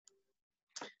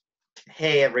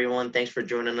Hey everyone, thanks for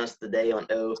joining us today on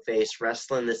O Face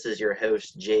Wrestling. This is your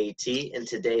host JT, and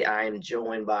today I am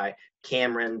joined by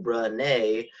Cameron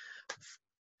Brunet.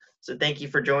 So thank you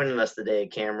for joining us today,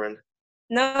 Cameron.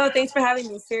 No, thanks for having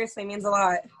me. Seriously, it means a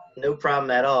lot. No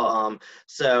problem at all.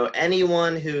 So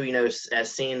anyone who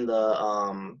has seen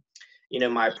the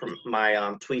my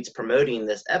tweets promoting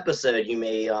this episode, you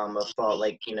may have thought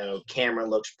Cameron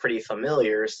looks pretty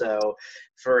familiar. So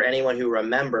for anyone who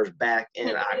remembers, back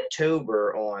in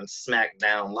October on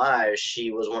SmackDown Live,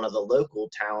 she was one of the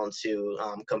local talents who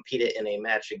competed in a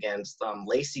match against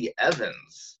Lacey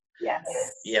Evans. Yes.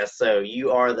 Yeah, so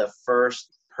you are the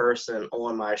first person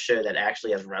on my show that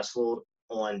actually has wrestled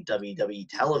on WWE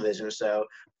television. So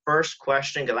first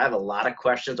question, because I have a lot of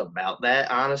questions about that,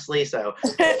 honestly. So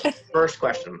first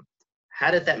question,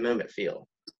 how did that moment feel?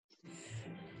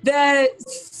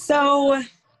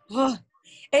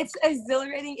 It's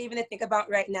exhilarating even to think about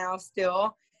right now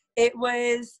still. It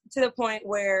was to the point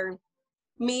where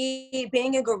me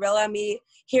being a gorilla, me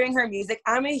hearing her music,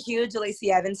 I'm a huge Lacey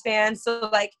Evans fan.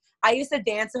 So I used to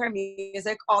dance to her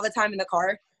music all the time in the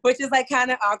car, which is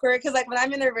kind of awkward because when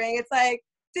I'm in the ring, it's like,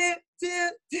 do. So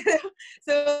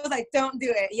it was don't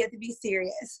do it. You have to be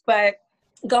serious. But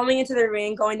going into the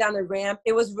ring, going down the ramp,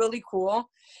 it was really cool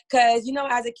because,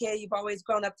 as a kid, you've always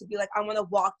grown up to be I want to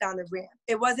walk down the ramp.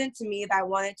 It wasn't to me that I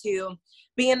wanted to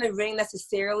be in the ring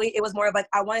necessarily. It was more of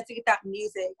I wanted to get that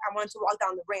music. I wanted to walk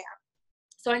down the ramp.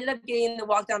 So I ended up getting to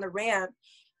walk down the ramp,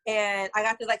 and I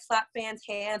got to slap fans'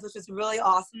 hands, which was really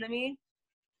awesome to me.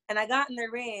 And I got in the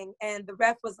ring, and the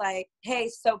ref was like, hey,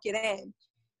 soak it in.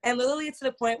 And literally to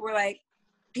the point where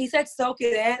he said soak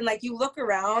it in, and you look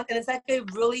around and it's a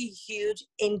really huge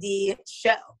indie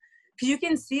show. Because you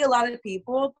can see a lot of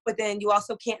people, but then you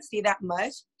also can't see that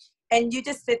much. And you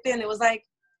just sit there and it was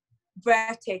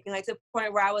breathtaking, to the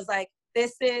point where I was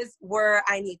this is where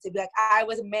I need to be. I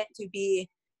was meant to be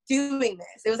doing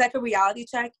this. It was a reality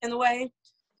check in a way,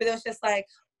 but it was just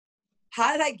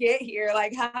how did I get here?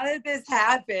 How did this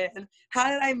happen?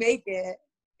 How did I make it?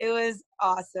 It was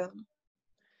awesome.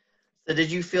 So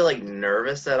did you feel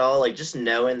nervous at all? Just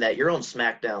knowing that you're on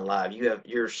SmackDown Live,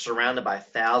 you're surrounded by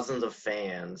thousands of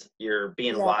fans. You're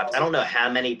being watched. I don't know how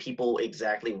many people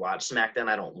exactly watch SmackDown.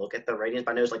 I don't look at the ratings,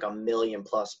 but I know it's 1 million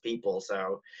plus people.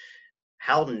 So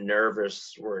how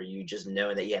nervous were you just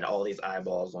knowing that you had all these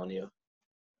eyeballs on you?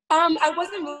 I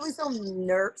wasn't really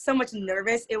so much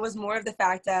nervous. It was more of the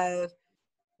fact of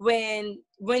when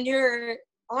you're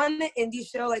on the indie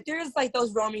show, there's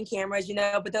those roaming cameras,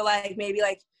 but they're maybe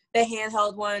the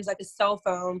handheld ones, a cell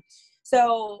phone.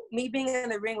 So me being in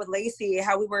the ring with Lacey,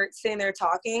 how we were sitting there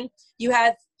talking, you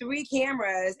had 3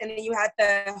 cameras and then you had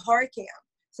the hard cam.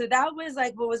 So that was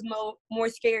what was more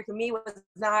scary for me was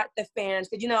not the fans,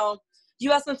 because you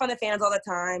wrestle in front of fans all the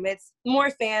time. It's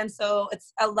more fans, so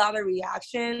it's a lot of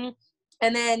reaction.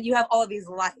 And then you have all of these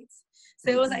lights.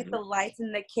 So it was the lights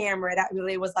and the camera that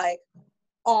really was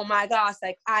oh my gosh,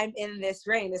 I'm in this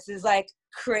ring. This is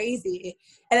crazy.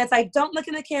 And it's don't look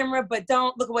in the camera, but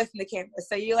don't look away from the camera.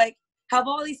 So you have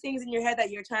all these things in your head that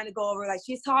you're trying to go over.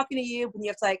 She's talking to you, but you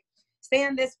have to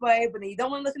stand this way, but then you don't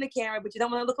want to look in the camera, but you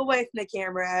don't want to look away from the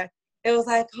camera. It was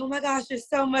oh my gosh, there's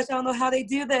so much. I don't know how they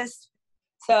do this.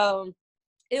 So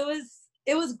it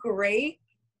was great,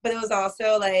 but it was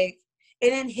also it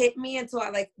didn't hit me until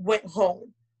I went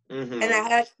home. Mm-hmm.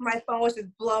 And my phone was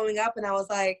just blowing up, and I was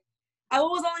I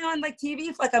was only on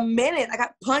TV for a minute. I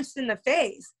got punched in the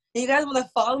face. And you guys want to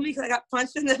follow me because I got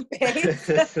punched in the face?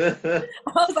 I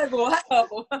was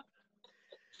wow.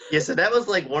 Yeah, so that was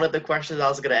one of the questions I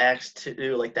was going to ask too,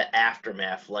 the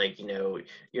aftermath,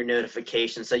 your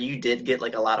notifications. So you did get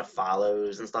a lot of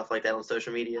follows and stuff like that on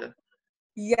social media?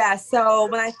 Yeah, so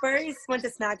when I first went to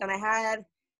SmackDown, I had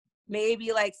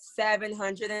maybe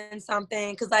 700 and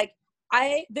something, because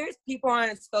there's people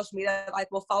on social media that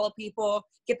will follow people,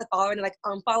 get the follower, and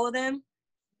unfollow them.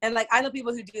 And I know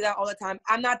people who do that all the time.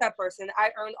 I'm not that person.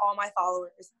 I earned all my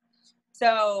followers.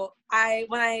 So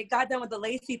when I got done with the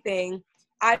Lacey thing,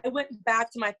 I went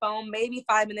back to my phone maybe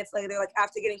 5 minutes later,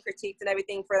 after getting critiqued and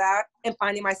everything for that and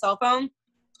finding my cell phone.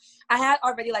 I had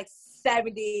already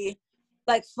 70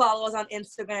 followers on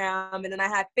Instagram, and then I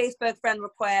had Facebook friend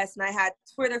requests, and I had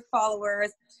Twitter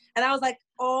followers, and I was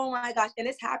oh my gosh. And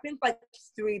this happened for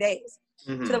 3 days.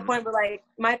 Mm-hmm. To the point where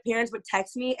my parents would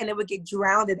text me and it would get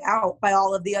drowned out by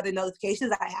all of the other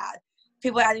notifications I had.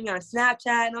 People adding me on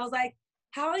Snapchat, and I was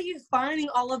how are you finding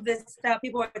all of this stuff?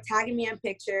 People are tagging me in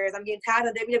pictures. I'm getting tagged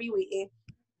on WWE.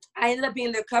 I ended up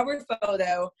being their cover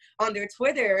photo on their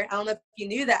Twitter. I don't know if you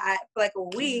knew that, for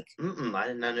a week. I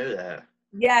did not know that.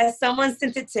 Yeah, someone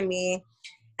sent it to me.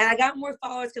 And I got more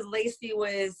followers because Lacey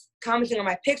was commenting on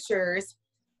my pictures.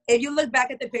 If you look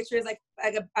back at the pictures,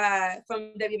 from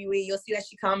WWE, you'll see that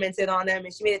she commented on them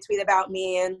and she made a tweet about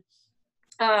me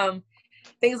and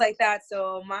things like that.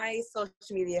 So my social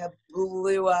media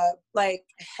blew up like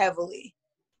heavily.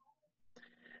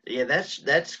 Yeah,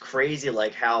 that's crazy.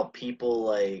 Like how people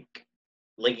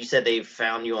like you said, they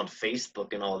found you on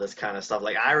Facebook and all this kind of stuff.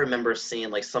 Like I remember seeing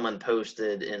like someone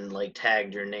posted and like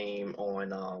tagged your name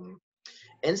on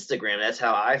Instagram. That's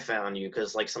how I found you,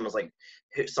 because like someone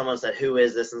said, "Who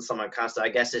is this?" and someone constant. I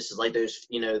guess it's just like those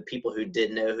people who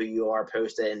did know who you are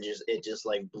posted, and it just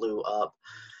like blew up.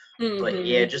 But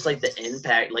yeah, just like the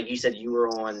impact, like you said, you were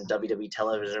on WWE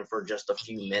television for just a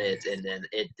few minutes, and then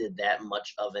it did that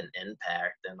much of an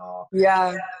impact and all.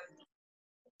 Yeah.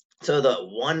 So the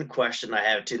one question I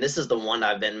have too, this is the one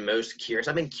I've been most curious.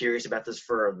 I've been curious about this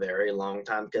for a very long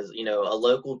time because, a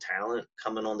local talent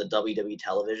coming on the WWE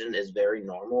television is very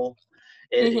normal.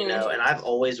 And I've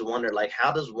always wondered, like,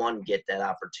 how does one get that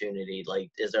opportunity? Like,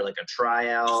 is there like a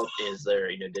tryout? Is there,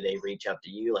 did they reach out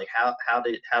to you? Like, how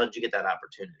did you get that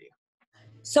opportunity?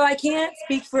 So I can't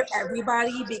speak for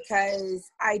everybody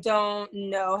because I don't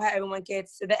know how everyone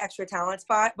gets the extra talent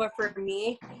spot. But for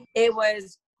me, it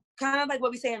was kind of like what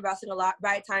we say in wrestling a lot: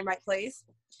 right time, right place,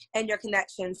 and your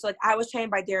connection. So like I was trained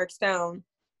by Derek Stone.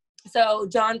 So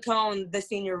John Cone, the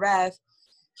senior ref,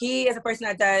 he is a person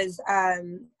that does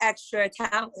extra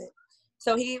talent.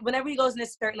 So whenever he goes into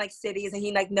certain like cities and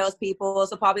he like knows people,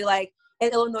 so probably like in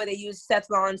Illinois they use Seth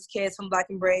Rollins' kids from Black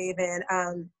and Brave,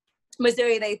 and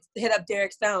Missouri they hit up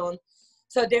Derek Stone.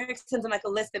 So Derek sends them like a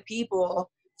list of people.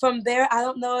 From there, I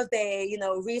don't know if they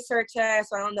research us,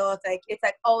 or I don't know if like it's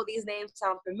like, oh, these names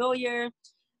sound familiar.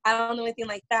 I don't know anything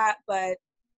like that, but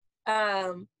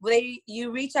they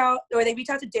reach out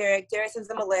to Derek. Derek sends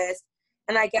them a list,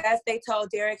 and I guess they tell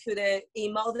Derek who to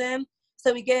email them.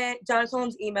 So we get John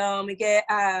Combs' email, and we get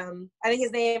I think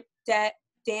his name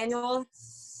Daniel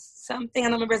something. I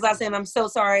don't remember his last name. I'm so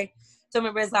sorry. Don't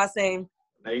remember his last name.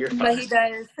 No, you're fine. But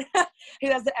he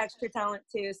does the extra talent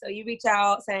too. So you reach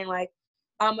out saying like,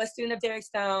 I'm a student of Derek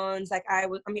Stone's. Like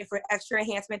I'm here for extra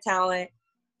enhancement talent.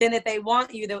 Then if they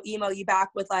want you, they'll email you back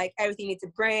with like everything you need to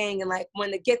bring and like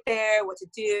when to get there, what to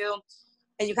do.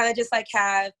 And you kind of just like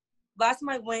have, last time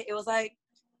I went, it was like,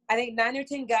 I think 9 or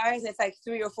 10 guys and it's like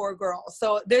 3 or 4 girls.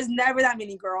 So there's never that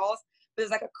many girls, but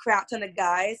there's like a crap ton of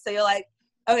guys. So you're like,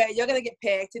 okay, you're going to get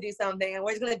picked to do something and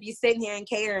we're just going to be sitting here and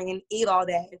catering and eat all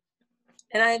day.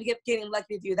 And I ended up getting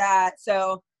lucky to do that.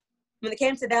 So when it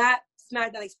came to that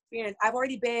SmackDown experience, I've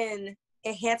already been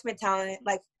enhancement talent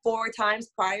like 4 times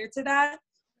prior to that.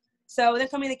 So they're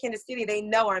coming to Kansas City, they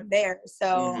know I'm there.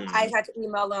 So I had to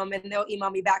email them and they'll email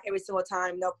me back every single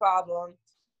time, no problem.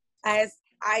 I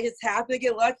just happened to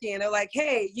get lucky and they're like,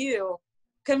 hey, you,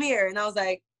 come here. And I was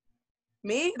like,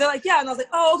 me? They're like, yeah. And I was like,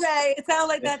 oh, okay. It sounded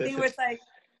like that thing where it's like,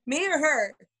 me or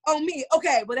her? Oh, me.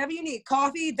 Okay, whatever you need.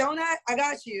 Coffee, donut, I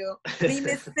got you. Need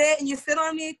me to sit and you sit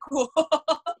on me? Cool.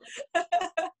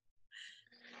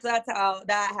 So that's how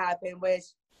that happened, which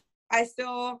I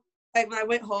still, like when I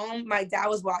went home, my dad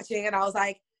was watching and I was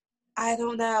like, I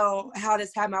don't know how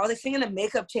this happened. I was like sitting in a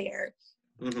makeup chair.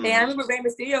 And I remember Rey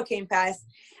Mysterio came past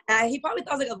and he probably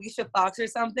thought I was like Alicia Fox or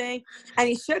something. And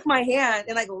he shook my hand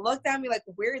and like looked at me like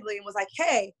weirdly and was like,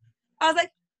 hey. I was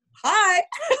like, hi.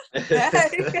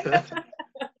 Hey.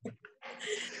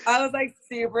 I was like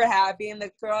super happy and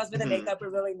the girls with the makeup were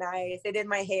really nice. They did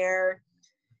my hair.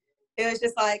 It was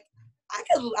just like, I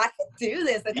could do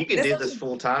this. You can do this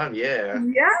full time, yeah.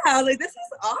 Yeah, like this is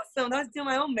awesome. I have to do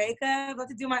my own makeup. I have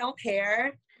to do my own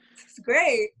hair. It's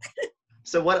great.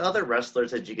 So what other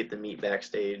wrestlers did you get to meet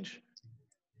backstage?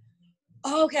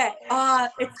 Okay,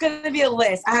 it's gonna be a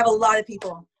list. I have a lot of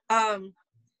people. The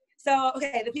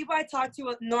people I talk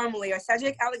to normally are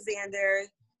Cedric Alexander,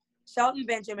 Shelton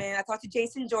Benjamin. I talked to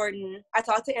Jason Jordan. I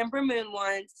talked to Ember Moon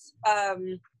once.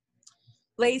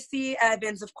 Lacey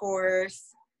Evans, of course.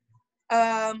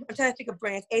 I'm trying to think of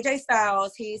brands. AJ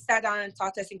Styles, he sat down and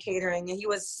talked to us in catering, and he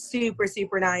was super,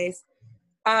 super nice.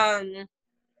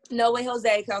 No Way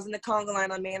Jose, because I was in the conga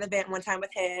line on Main Event one time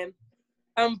with him.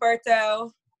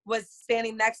 Humberto was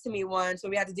standing next to me once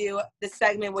when we had to do this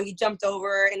segment where he jumped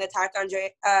over and attacked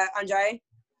Andre.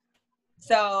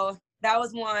 So that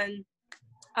was one.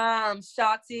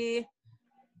 Shotzi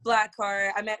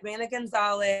Blackheart. I met Rana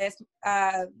Gonzalez,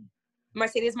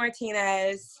 Mercedes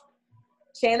Martinez,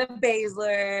 Shayna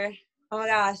Baszler. Oh my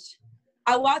gosh.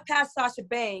 I walked past Sasha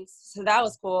Banks, so that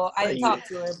was cool. I didn't talk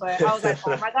to her, but I was like,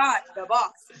 oh my God, the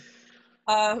boss.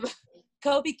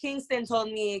 Kofi Kingston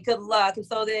told me good luck, and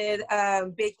so did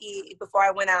Big E before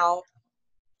I went out.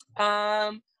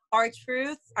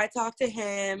 R-Truth, I talked to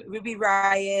him. Ruby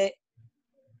Riot,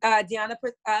 Deanna,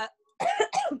 oh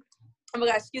my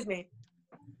God, excuse me.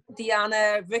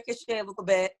 Deanna, Ricochet a little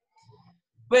bit,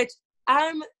 which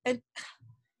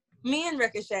me and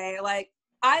Ricochet, like,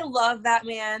 I love that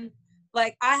man.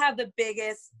 Like, I have the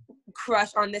biggest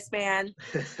crush on this man.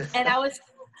 And I was,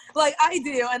 like, I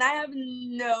do, and I have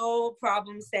no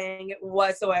problem saying it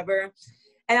whatsoever.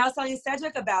 And I was telling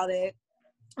Cedric about it,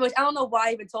 which I don't know why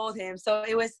I even told him. So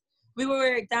we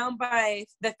were down by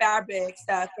the fabric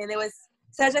stuff, and it was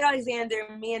Cedric Alexander,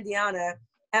 me, and Deanna.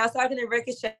 And I was talking to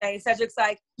Ricochet, and Cedric's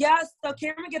like, yeah, so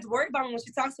Cameron gets worried about me when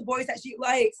she talks to boys that she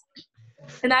likes.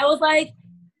 And I was like,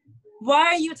 why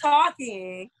are you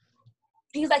talking?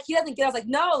 He's like, he doesn't get it. I was like,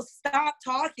 no, stop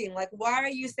talking. Like, why are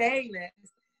you saying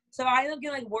this? So I ended up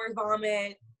getting, like, word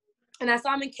vomit. And I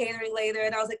saw him in catering later,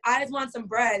 and I was like, I just want some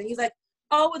bread. And he's like,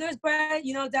 oh, well, there's bread,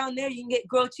 down there. You can get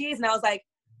grilled cheese. And I was like,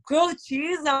 grilled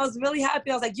cheese? And I was really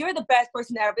happy. I was like, you're the best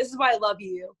person ever. This is why I love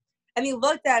you. And he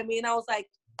looked at me, and I was like,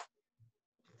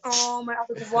 oh, my, I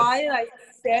was like, why did I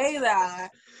say that?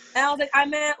 And I was like, I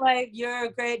meant, like, you're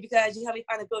great because you helped me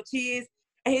find the grilled cheese.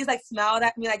 And he's like, smiled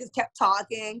at me, like, just kept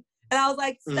talking. And I was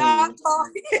like, stop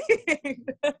talking.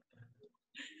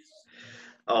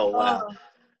 Oh, wow.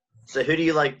 So who do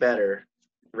you like better,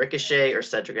 Ricochet or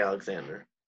Cedric Alexander?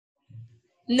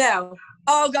 No.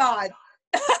 Oh, God.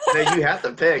 No, you have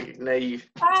to pick. No, you.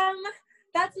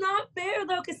 That's not fair,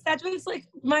 though, because Cedric's, like,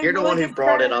 my You're the one who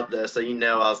brought friend. it up, though, so you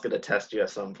know I was going to test you at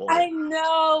some point. I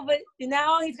know, but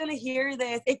now he's going to hear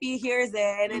this, if he hears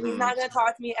it, and he's not going to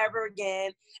talk to me ever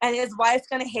again, and his wife's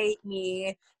going to hate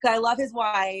me, because I love his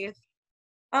wife.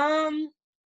 I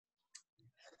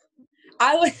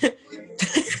would,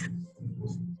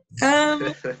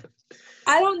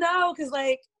 I don't know, because,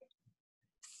 like,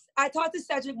 I talked to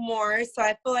Cedric more, so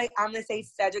I feel like I'm going to say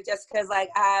Cedric just because, like,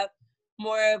 I have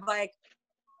more of, like,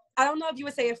 I don't know if you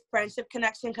would say a friendship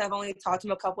connection, because I've only talked to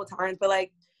him a couple of times, but,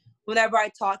 like, whenever I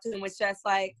talk to him, it's just,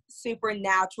 like, super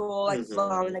natural, like,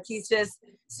 flowing. Like, he's just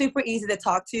super easy to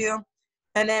talk to.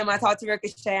 And then when I talk to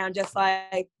Ricochet, I'm just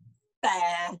like,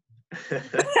 bah.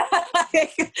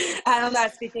 I don't know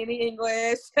speak any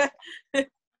English.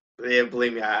 Yeah,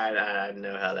 believe me, I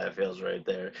know how that feels right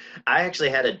there. I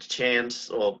actually had a chance,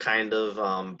 well, kind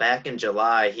of, back in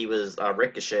July,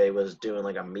 Ricochet was doing,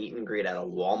 like, a meet and greet at a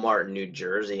Walmart in New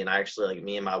Jersey, and I actually, like,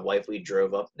 me and my wife, we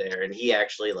drove up there, and he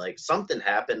actually, like, something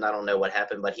happened, I don't know what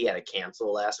happened, but he had to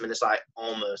cancel last minute, so I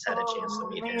almost had a chance to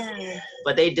meet him.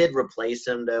 But they did replace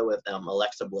him, though, with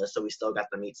Alexa Bliss, so we still got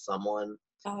to meet someone.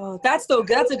 Oh, that's so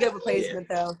good. That's a good replacement,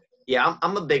 though. Yeah,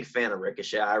 I'm a big fan of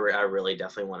Ricochet. I really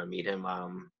definitely want to meet him.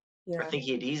 Yeah. I think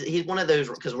he's one of those,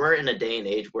 because we're in a day and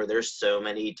age where there's so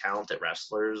many talented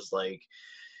wrestlers, like,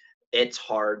 it's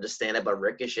hard to stand up, but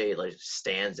Ricochet, like,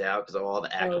 stands out because of all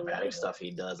the acrobatic stuff he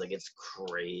does. Like, it's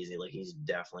crazy. Like, he's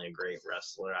definitely a great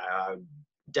wrestler. I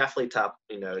definitely top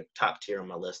tier on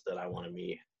my list that I want to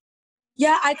meet.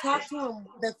 Yeah, I talked to him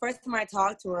the first time I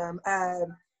talked to him.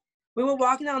 We were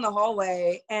walking down the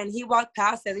hallway, and he walked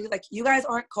past us. He was like, you guys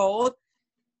aren't cold?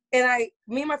 And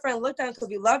me and my friend looked at him because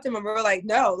we loved him, and we were like,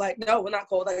 no, we're not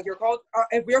cold. Like, you're cold.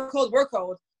 If we're cold, we're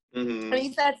cold. And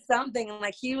he said something, and,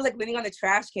 like, he was, like, leaning on the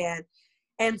trash can,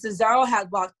 and Cesaro had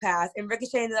walked past, and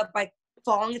Ricochet ended up, like,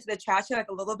 falling into the trash can,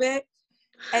 like, a little bit.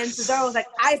 And Cesaro was like,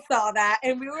 I saw that.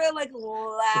 And we were, like,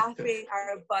 laughing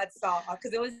our butts off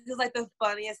because it was just, like, the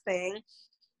funniest thing.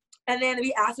 And then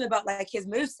we asked him about, like, his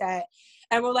moveset.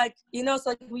 And we're like, so,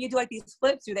 like, when you do, like, these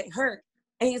flips, do they hurt?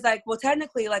 And he's like, well,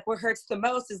 technically, like, what hurts the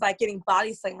most is, like, getting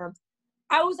body slammed.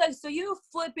 I was like, so you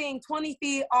flipping 20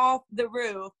 feet off the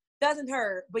roof doesn't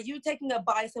hurt, but you taking a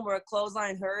body slam where a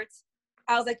clothesline hurts?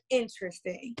 I was like,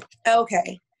 interesting.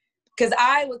 Okay. Because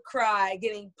I would cry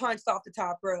getting punched off the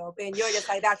top rope, and you're just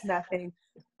like, that's nothing.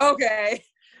 Okay.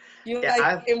 You're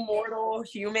immortal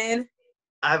human.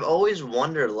 I've always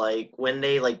wondered, like, when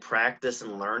they, like, practice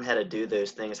and learn how to do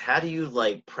those things, how do you,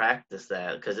 like, practice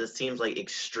that? Because it seems, like,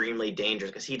 extremely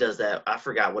dangerous, because he does that, I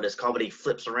forgot what it's called, but he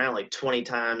flips around, like, 20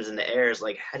 times in the air. It's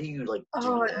like, how do you, like, do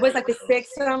that? It was, like, the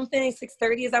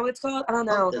 630, is that what it's called? I don't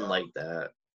know. Something like that.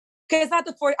 Because it's not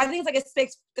the 4, I think it's, like, a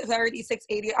 630,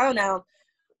 680, I don't know.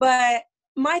 But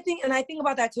my thing, and I think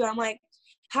about that, too, I'm like,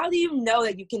 how do you know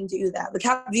that you can do that? Like,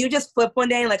 how do you just flip one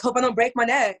day and, like, hope I don't break my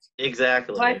neck?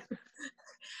 Exactly. Like,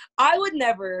 I would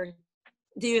never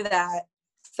do that.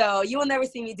 So you will never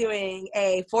see me doing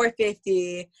a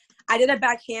 450. I did a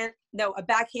back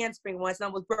handspring once, and I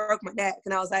almost broke my neck.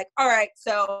 And I was like, all right,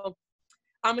 so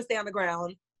I'm gonna stay on the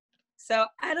ground. So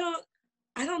I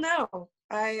don't know.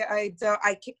 I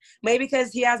can't, maybe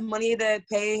because he has money to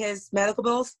pay his medical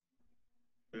bills.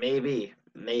 Maybe.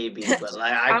 Maybe, but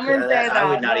like I'm gonna say I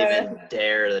would that, not but even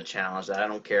dare to challenge that. I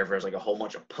don't care if there's like a whole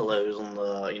bunch of pillows on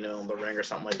the, on the ring or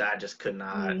something like that. I just could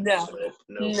not no, do it.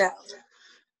 Nope. no.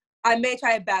 I may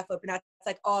try a backflip, and that's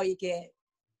like all you get.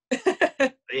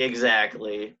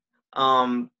 Exactly.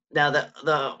 Now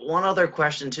the one other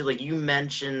question too, like you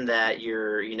mentioned that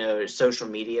your, social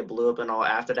media blew up and all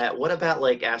after that. What about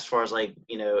like as far as like,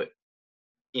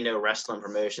 wrestling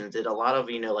promotions? Did a lot of,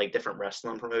 like different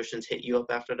wrestling promotions hit you up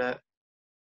after that?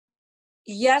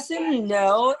 Yes and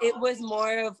no. It was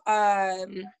more of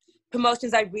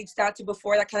promotions I reached out to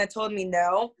before that kind of told me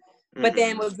no, but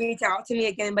then Hmm. would reach out to me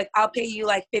again, like I'll pay you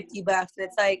like $50, and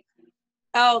it's like,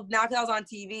 oh, now because I was on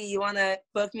TV, you want to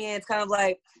book me? And it's kind of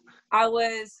like I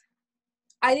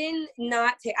didn't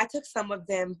not take. I took some of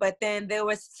them, but then there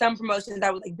was some promotions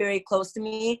that were like very close to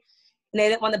me, and they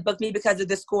didn't want to book me because of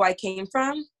the school I came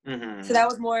from. So Hmm. that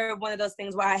was more one of those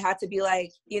things where I had to be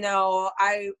like,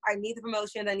 I need the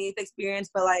promotion, I need the experience,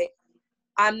 but like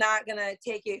I'm not gonna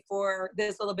take it for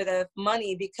this little bit of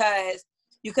money because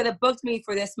you could have booked me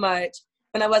for this much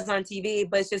when I wasn't on TV,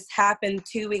 but it just happened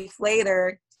 2 weeks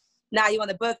later. Now you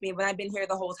want to book me when I've been here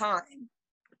the whole time.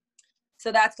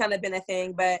 So that's kind of been a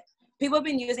thing. But people have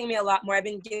been using me a lot more. I've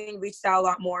been getting reached out a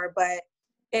lot more, but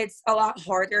it's a lot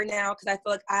harder now because I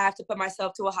feel like I have to put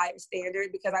myself to a higher standard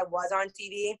because I was on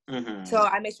TV. So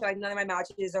Hmm. I make sure like none of my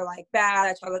matches are like bad.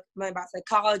 I try to learn about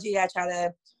psychology. I try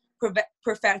to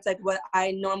perfect like what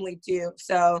I normally do.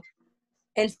 So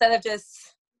instead of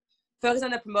just focus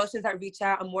on the promotions that reach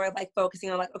out, I'm more like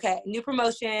focusing on like, okay, new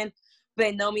promotion, but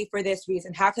they know me for this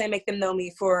reason. How can I make them know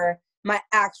me for my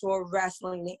actual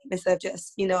wrestling name instead of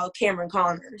just, Cameron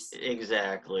Connors?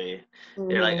 Exactly.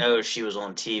 They're like, Mm-hmm. oh, she was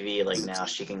on TV, like now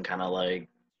she can kind of like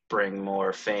bring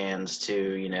more fans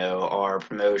to, our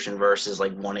promotion versus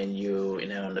like wanting you,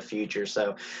 in the future.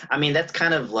 So, I mean, that's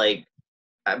kind of like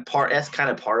that's kind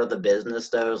of part of the business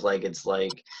though, is like it's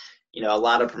like, a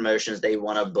lot of promotions they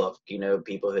want to book,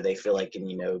 people who they feel like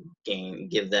can,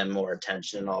 give them more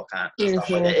attention and all kind of stuff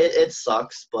like that. Mm-hmm. It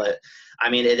sucks, but I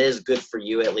mean it is good for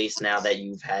you at least now that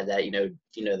you've had that,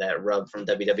 that rub from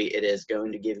WWE. It is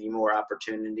going to give you more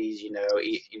opportunities,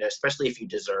 especially if you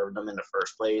deserve them in the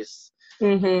first place.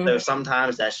 Mm-hmm. So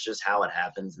sometimes that's just how it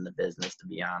happens in the business, to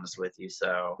be honest with you.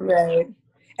 So Right.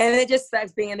 And it just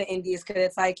sucks being in the indies because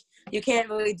it's like you can't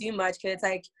really do much because it's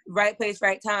like right place,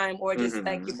 right time, or just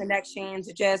like your hmm. connections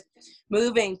or just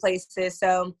moving places.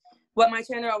 So what my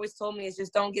trainer always told me is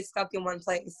just don't get stuck in one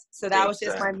place. So that was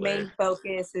just my Exactly. main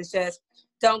focus is just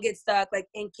don't get stuck like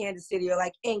in Kansas City or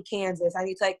like in Kansas. I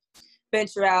need to like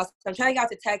venture out. So I'm trying to get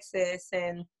out to Texas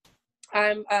and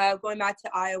I'm going back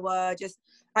to Iowa. Just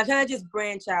I'm trying to just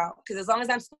branch out because as long as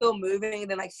I'm still moving,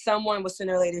 then like someone will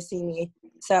sooner or later see me.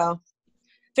 So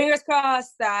fingers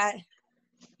crossed that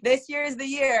this year is the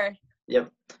year. Yep.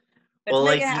 Let's Well,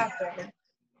 make it like you, happen.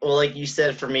 Well, like you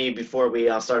said for me before we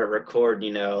started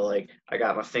recording, like I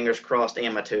got my fingers crossed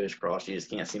and my toes crossed. You just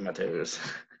can't see my toes.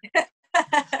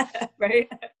 Right?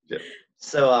 Yep.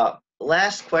 So,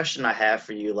 last question I have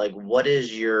for you, like, what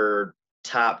is your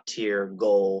top tier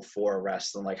goal for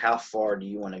wrestling? Like, how far do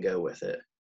you want to go with it?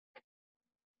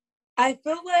 I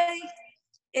feel like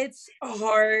it's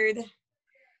hard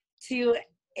to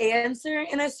answer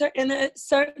in a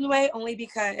certain way only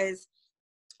because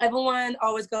everyone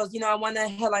always goes, I want to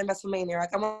headline WrestleMania.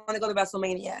 Like, I want to go to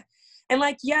WrestleMania. And,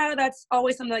 like, yeah, that's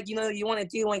always something, like, you want to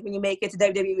do, like, when you make it to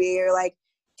WWE or, like,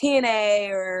 TNA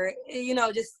or,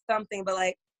 just something. But,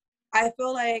 like, I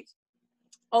feel like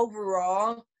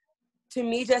overall, to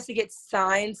me, just to get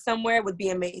signed somewhere would be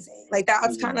amazing. Like,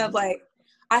 that's kind of, Mhm. like,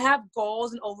 I have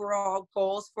goals and overall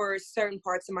goals for certain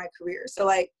parts of my career. So,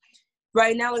 like,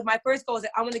 right now, like, my first goal is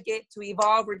that I want to get to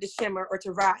Evolve or to Shimmer or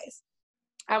to Rise.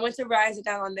 I went to Rise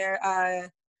down on their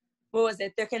what was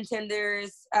it? Their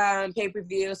Contenders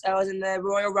pay-per-view. So I was in the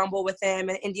Royal Rumble with them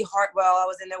and Indy Hartwell. I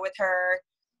was in there with her.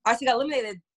 I actually got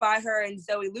eliminated by her and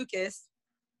Zoe Lucas.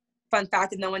 Fun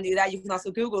fact, if no one knew that, you can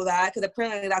also Google that because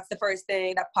apparently that's the first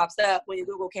thing that pops up when you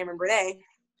Google Cameron Burnett.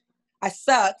 I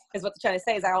suck is what they're trying to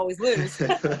say is I always lose.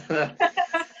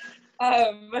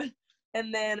 um,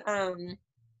 and then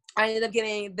I ended up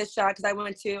getting this shot because I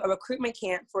went to a recruitment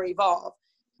camp for Evolve,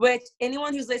 which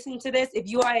anyone who's listening to this, if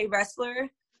you are a wrestler,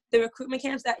 the recruitment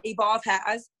camps that Evolve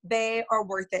has, they are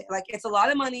worth it. Like, it's a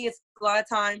lot of money, it's a lot of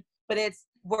time, but it's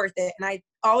worth it. And I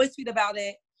always tweet about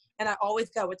it, and I always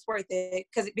go, it's worth it.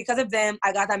 Because of them,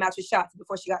 I got that match with Shotzi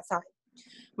before she got signed,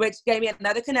 which gave me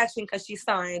another connection because she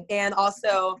signed and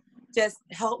also just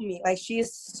helped me. Like,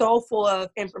 she's so full of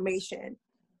information.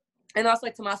 And also,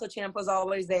 like, Tommaso Ciampa's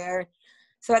always there.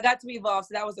 So I got to Evolve,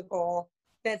 so that was a goal.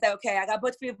 Then it's like, okay, I got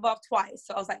booked for Evolve twice.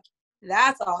 So I was like,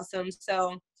 that's awesome.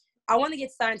 So I want to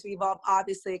get signed to Evolve,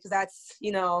 obviously, because that's,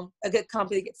 you know, a good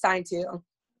company to get signed to.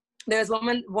 There's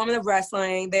Women of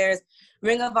Wrestling, there's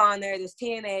Ring of Honor, there's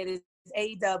TNA, there's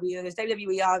AEW, there's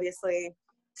WWE, obviously.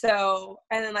 So,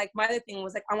 and then like my other thing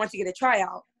was like, I want to get a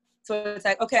tryout. So it's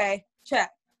like, okay,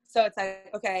 check. So it's like,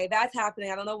 okay, that's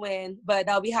happening. I don't know when, but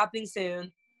that'll be happening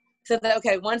soon. So that,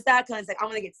 okay, once that comes, like, I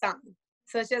want to get signed.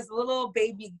 So it's just little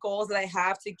baby goals that I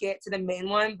have to get to the main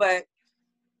one, but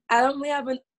I don't really have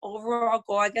an overall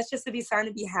goal. I guess just to be signed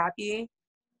and be happy.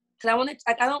 Cause I want to,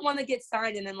 like, I don't want to get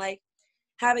signed and then like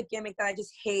have a gimmick that I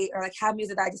just hate, or like have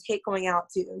music that I just hate going out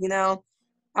to, you know?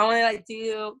 I want to like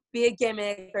be a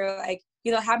gimmick, or like,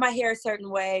 you know, have my hair a certain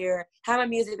way, or have my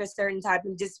music a certain type,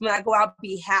 and just when I go out,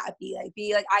 be happy, like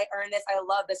be like, I earned this, I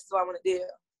love this is what I want to do.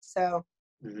 So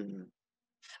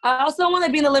I also want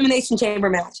to be in the Elimination Chamber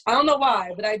match. I don't know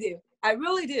why, but I do. I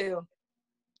really do.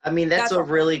 I mean, that's That's a all.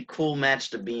 really cool match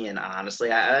to be in, honestly.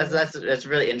 That's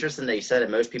really interesting that you said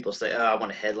it. Most people say, oh, I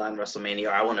want to headline WrestleMania,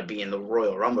 or I want to be in the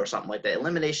Royal Rumble or something like that.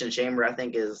 Elimination Chamber, I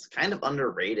think, is kind of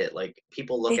underrated. Like,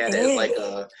 people look It at it as like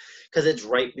is. because it's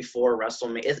right before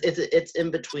WrestleMania. It's in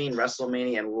between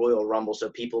WrestleMania and Royal Rumble, so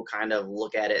people kind of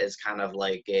look at it as kind of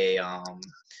like a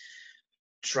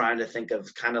trying to think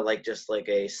of kind of like just like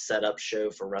a setup show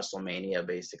for WrestleMania,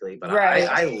 basically. But Right.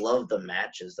 I love the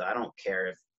matches. I don't care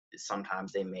if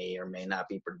sometimes they may or may not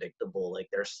be predictable. Like,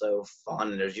 they're so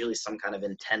fun, and there's usually some kind of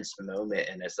intense moment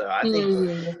in it. So I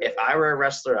think if I were a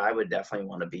wrestler, I would definitely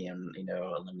want to be in, you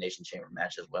know, Elimination Chamber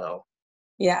match as well.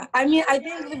 Yeah, I mean, I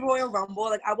think the Royal Rumble,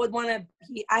 like, I would want to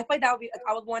be. I feel like that would be. Like,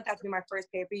 I would want that to be my first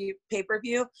pay per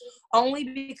view, only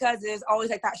because there's always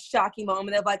like that shocking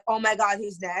moment of like, oh my God,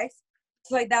 who's next?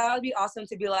 So like that would be awesome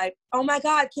to be like, oh my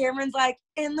God, Cameron's like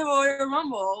in the Royal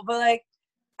Rumble. But like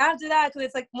after that, because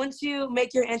it's like once you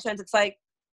make your entrance, it's like,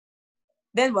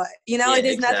 then what? You know, Yeah, like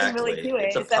there's nothing really exactly. to it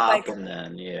It's a except like, pop, and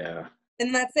then yeah.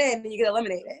 and that's it, and then you get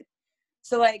eliminated.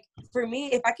 So like for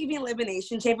me, if I could be in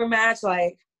Elimination Chamber match,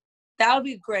 like that would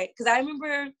be great. Because I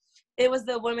remember it was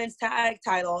the women's tag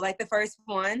title, like the first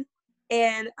one.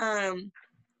 And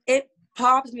it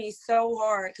popped me so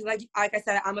hard. Because like I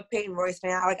said, I'm a Peyton Royce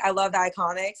fan. Like I love the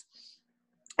Iconics.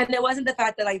 And it wasn't the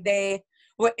fact that like they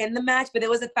were in the match, but it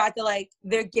was the fact that like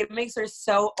their gimmicks are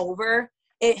so over.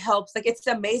 It helps. Like it's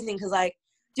amazing because like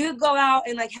do go out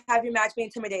and like have your match be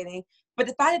intimidating. But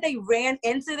the fact that they ran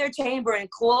into their chamber and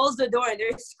closed the door and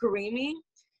they're screaming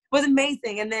was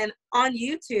amazing. And then on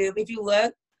YouTube, if you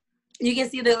look, you can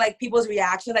see the like people's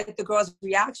reaction, like the girls'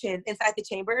 reaction inside the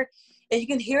chamber, and you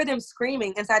can hear them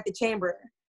screaming inside the chamber.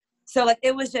 So like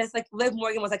it was just like Liv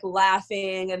Morgan was like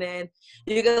laughing, and then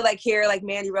you could like hear like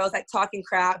Mandy Rose like talking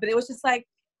crap, but it was just like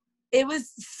it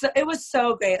was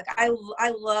so great. Like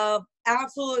I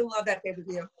absolutely love that pay per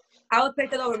view. I would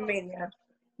pick that over Mania.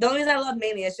 The only reason I love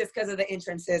Mania is just because of the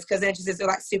entrances, because the entrances are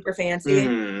like super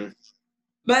fancy.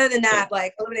 But other than that,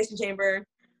 like Elimination Chamber,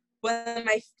 one of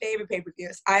my favorite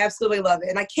pay-per-views. I absolutely love it.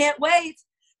 And I can't wait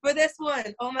for this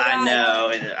one. Oh my God. I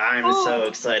know, and I'm so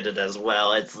excited as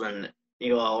well. It's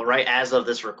you know, right as of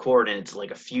this recording, it's like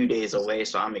a few days away,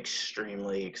 so I'm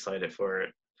extremely excited for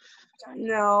it.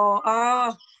 No.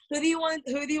 Who do you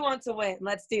want to win?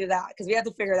 Let's do that, because we have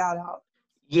to figure that out.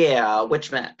 Yeah,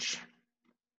 which match?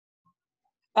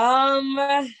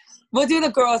 We'll do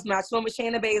the girls match, one with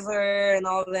Shayna Baszler and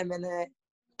all of them in it.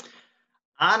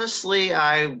 Honestly,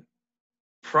 I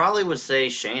probably would say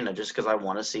Shayna, just because I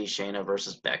want to see Shayna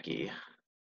versus Becky.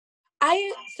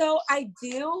 I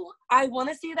want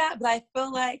to see that, but I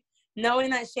feel like knowing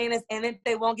that Shayna's in it,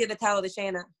 they won't give the title to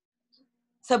Shayna.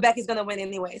 So Becky's gonna win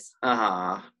anyways. So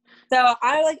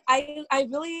I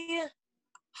really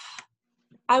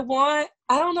I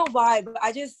don't know why, but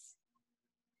I feel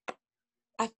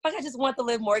like I just want the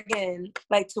Liv Morgan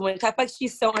like to win. I feel like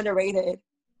she's so underrated.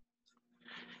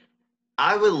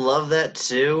 I would love that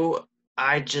too.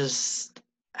 I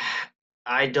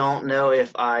don't know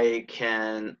if I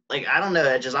can, like, I don't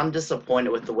know. I'm disappointed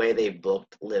with the way they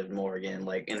booked Liv Morgan,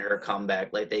 like, in her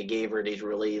comeback. Like, they gave her these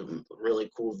really,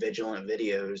 really cool Vigilant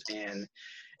videos, and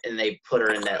they put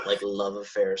her in that, like, love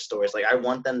affair stories. Like, I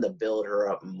want them to build her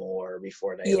up more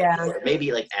before they,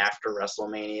 maybe, like, after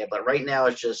WrestleMania. But right now,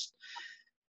 it's just,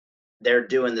 they're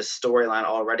doing this storyline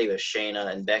already with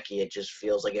Shayna and Becky. It just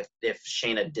feels like if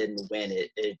Shayna didn't win,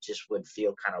 it just would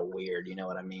feel kind of weird. You know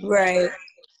what I mean? Right.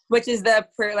 Which is the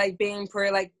being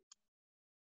All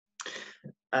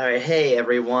right, hey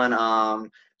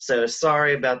everyone. So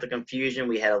sorry about the confusion.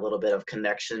 We had a little bit of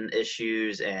connection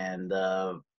issues, and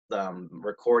the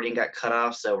recording got cut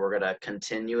off. So we're gonna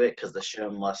continue it because the show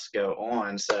must go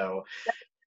on. So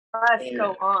Let's Yeah.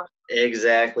 go on.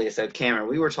 Exactly. So Cameron,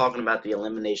 we were talking about the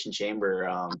Elimination Chamber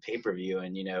pay-per-view,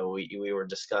 and we were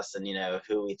discussing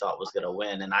who we thought was going to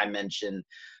win, and I mentioned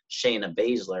Shayna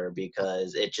Baszler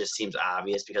because it just seems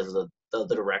obvious because of the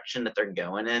direction that they're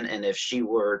going in, and if she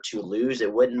were to lose,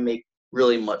 it wouldn't make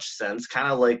really much sense. Kind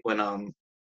of like when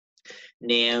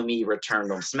Naomi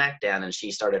returned on SmackDown and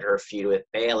she started her feud with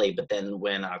Bayley, but then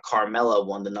when Carmella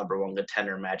won the number one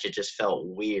contender match, it just felt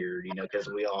weird, because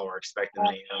we all were expecting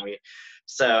Naomi.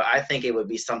 So I think it would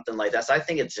be something like that. So I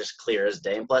think it's just clear as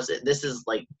day. And plus, this is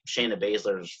like Shayna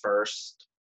Baszler's first,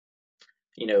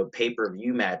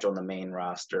 pay-per-view match on the main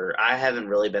roster. I haven't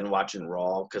really been watching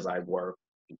Raw because I work,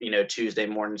 Tuesday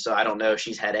morning, so I don't know if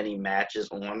she's had any matches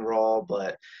on Raw,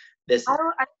 but this I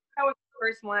don't. I think that was the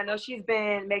first one. I know she's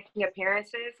been making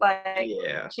appearances. Like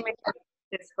yeah. she made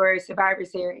appearances for Survivor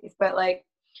Series, but like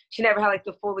she never had like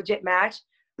the full legit match.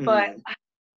 But Mhm.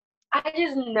 I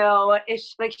just know if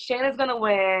like Shayna's gonna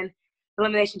win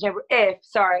Elimination Chamber.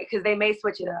 Because they may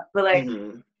switch it up, but like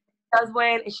Mhm. does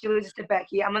win and she loses to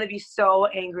Becky, I'm gonna be so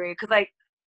angry because like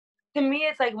to me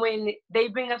it's like when they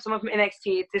bring up someone from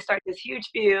NXT to start this huge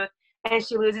feud and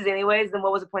she loses anyways, then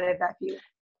what was the point of that feud?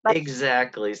 Like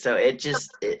Exactly. So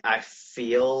I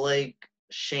feel like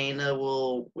Shayna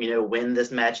will, win this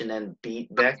match and then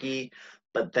beat Becky.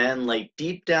 But then, like,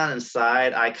 deep down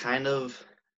inside, I kind of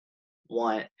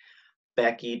want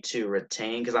Becky to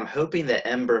retain because I'm hoping that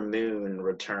Ember Moon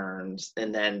returns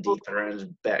and then dethrones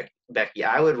Becky.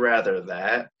 I would rather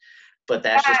that, but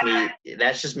that's just me.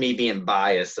 That's just me being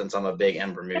biased since I'm a big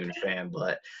Ember Moon fan.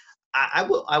 But I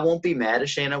won't be mad if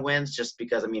Shayna wins just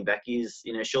because I mean Becky's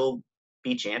she'll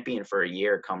be champion for a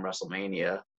year come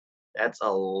WrestleMania. That's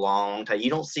a long time. You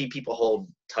don't see people hold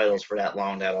titles for that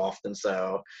long that often.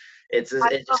 So it's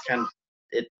just kind of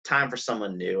it's time for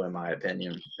someone new in my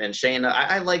opinion. And Shayna,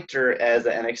 I liked her as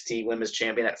the NXT Women's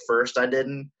Champion at first. I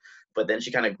didn't, but then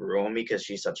she kind of grew on me because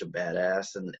she's such a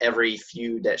badass. And every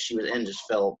feud that she was in just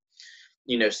felt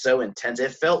so intense.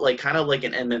 It felt like kind of like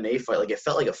an MMA fight. Like it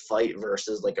felt like a fight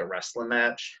versus like a wrestling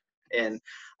match. And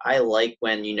I like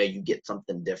when, you get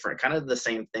something different. Kind of the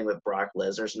same thing with Brock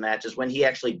Lesnar's matches when he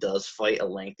actually does fight a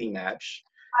lengthy match.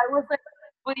 I was like,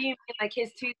 what do you mean? Like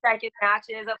his 2 second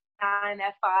matches of 9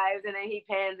 F5s and then he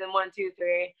pins in 1, 2,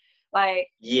 3. Like,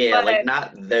 Yeah, but like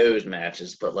not those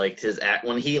matches, but like his act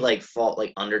when he like fought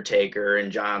like Undertaker and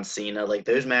John Cena, like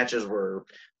those matches were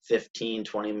 15,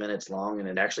 20 minutes long and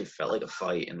it actually felt like a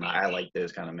fight. And I like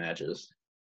those kind of matches.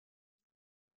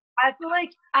 I feel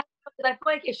like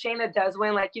if Shayna does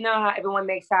win, like you know how everyone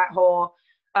makes that whole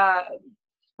uh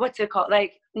what's it called?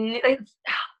 Like it's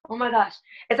oh my gosh.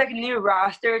 It's like a new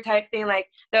roster type thing, like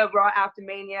the Raw after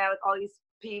Mania, like all these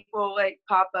people like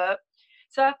pop up.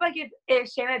 So I feel like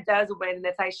if Shayna does win,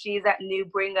 it's like she's that new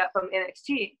bring up from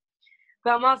NXT.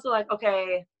 But I'm also like,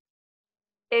 okay,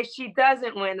 if she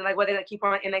doesn't win, then like what they gonna keep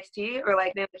her on NXT or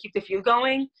like they keep the feud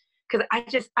going? Because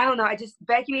I don't know.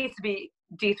 Becky needs to be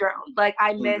dethroned. Like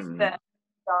I miss Hmm. the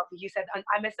you said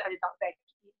I miss the underdog Becky.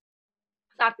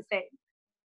 It's not the same.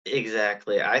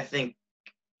 Exactly. I think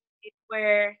It's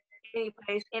where any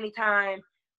place, anytime,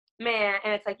 man,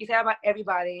 and it's like you say about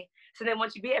everybody. So then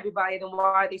once you beat everybody, then why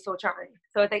are they still trying?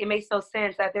 So it's like it makes no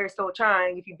sense that they're still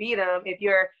trying if you beat them, if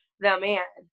you're the man.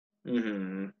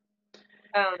 hmm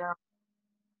I don't know.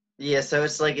 Yeah, so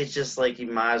it's just like you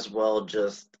might as well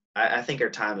just I think her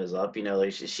time is up,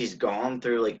 like she's gone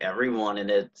through like everyone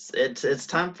and it's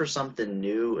time for something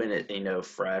new and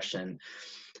fresh. And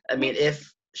I mean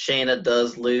if Shayna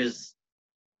does lose,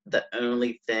 the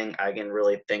only thing I can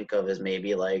really think of is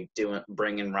maybe like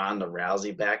bringing Ronda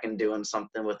Rousey back and doing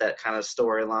something with that kind of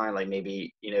storyline, like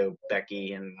maybe,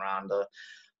 Becky and Ronda.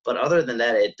 But other than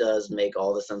that, it does make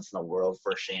all the sense in the world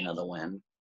for Shayna to win.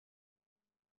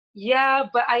 Yeah,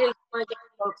 but I just want to get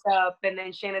folks up, and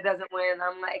then Shayna doesn't win.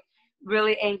 I'm like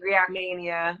really angry at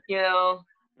Mania, you know.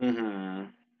 Hmm.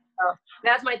 So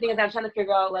that's my thing is I'm trying to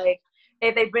figure out like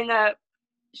if they bring up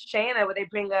Shayna, would they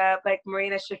bring up like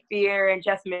Marina Shafir and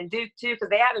Jessamine Duke too? Because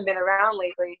they haven't been around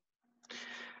lately.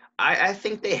 I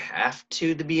think they have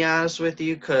to be honest with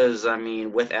you, because I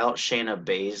mean, without Shayna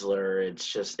Baszler, it's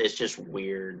just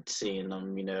weird seeing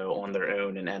them, on their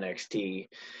own in NXT.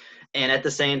 And at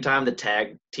the same time, the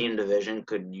tag team division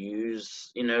could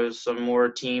use, some more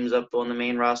teams up on the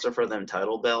main roster for them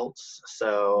title belts.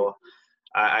 So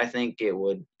I think it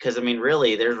would, because I mean,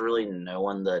 really, there's really no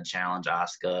one to challenge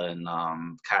Asuka and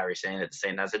Kairi Sane at the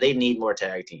same time. So they need more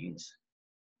tag teams.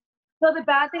 So the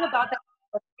bad thing about that,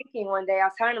 I was thinking one day, I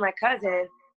was talking to my cousin,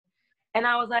 and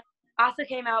I was like, Asa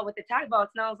came out with the tag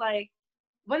belts, and I was like,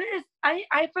 when is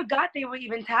I forgot they were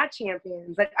even tag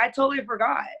champions. Like I totally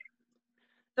forgot.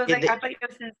 So it's like I feel like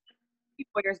ever since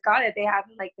Warriors got it, they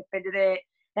haven't like defended it.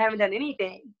 They haven't done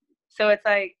anything. So it's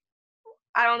like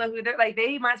I don't know who they're like.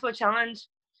 They might as well challenge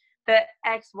the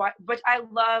XY, which I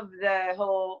love the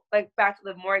whole like back to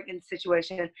the Morgan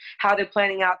situation, how they're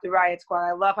planning out the Riot Squad.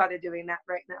 I love how they're doing that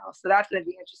right now. So that's gonna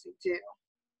be interesting too.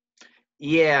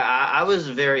 Yeah, I was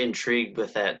very intrigued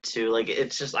with that too. Like,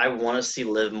 it's just I want to see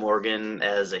Liv Morgan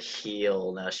as a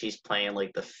heel. Now she's playing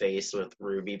like the face with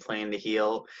Ruby playing the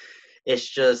heel. It's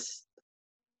just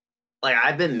like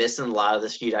I've been missing a lot of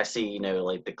this feud. I see,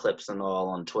 like the clips and all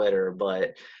on Twitter,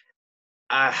 but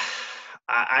I,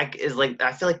 it's like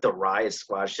I feel like the Riot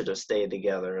Squad should have stayed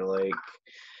together. Like,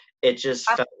 it just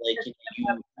felt like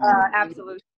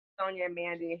Absolute Sonya and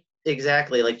Mandy.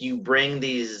 Exactly, like you bring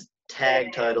these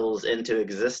tag titles into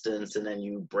existence, and then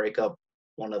you break up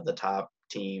one of the top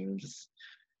teams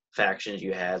factions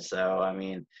you had. So I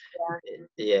mean,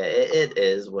 it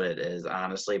is what it is,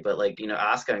 honestly. But like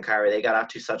Asuka and Kairi, they got off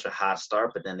to such a hot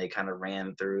start, but then they kind of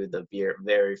ran through the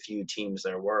very few teams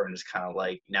there were, and it's kind of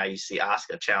like now you see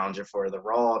Asuka challenging for the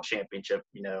Raw Championship,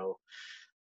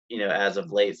 as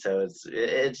of late. So it's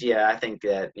I think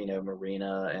that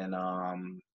Marina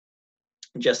and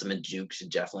Jessamine Juke should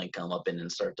definitely come up and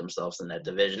insert themselves in that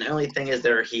division. The only thing is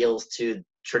they're heels too.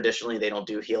 Traditionally, they don't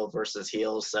do heel versus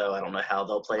heels, so I don't know how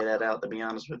they'll play that out, to be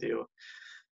honest with you.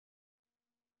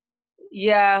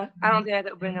 Yeah, I don't think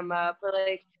they'll bring them up, but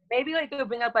like maybe like they'll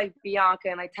bring up like Bianca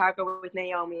and like tag her with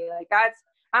Naomi. Like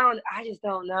I just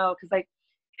don't know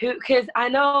because I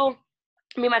know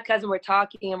me and my cousin were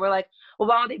talking and we're like, well,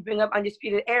 why don't they bring up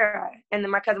Undisputed Era? And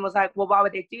then my cousin was like, well, why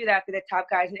would they do that for the top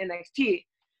guys in NXT?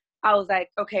 I was like,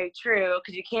 okay, true,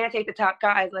 because you can't take the top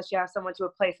guys unless you have someone to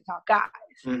replace the top guys.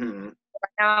 Mm-hmm.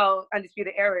 Right now,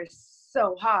 Undisputed Era is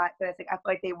so hot that it's like I feel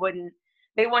like they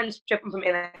wouldn't strip them from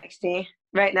NXT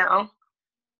right now.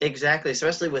 Exactly,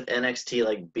 especially with NXT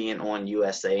like being on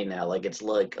USA now, like it's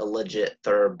like a legit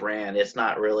third brand. It's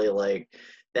not really like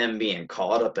them being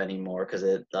caught up anymore because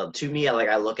to me, like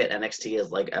I look at NXT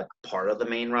as like a part of the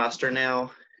main roster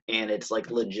now, and it's like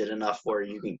legit enough where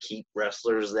you can keep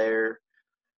wrestlers there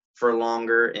for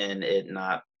longer and it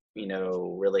not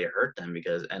really hurt them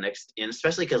because NXT, and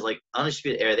especially because like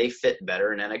Undisputed Era, they fit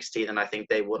better in NXT than I think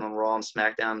they would on Raw and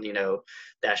SmackDown.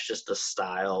 That's just the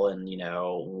style and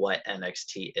what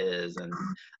NXT is, and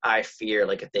I fear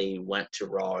like if they went to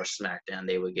Raw or SmackDown,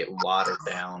 they would get watered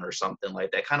down or something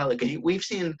like that. Kind of like we've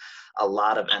seen a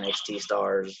lot of NXT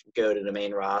stars go to the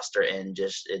main roster and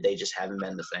they just haven't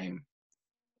been the same.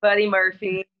 Buddy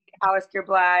Murphy, Aleister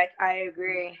Black, I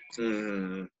agree.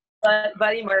 Mm-hmm. But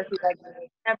Buddy Murphy, like,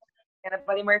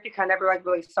 Buddy Murphy kind of never like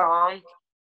really saw him.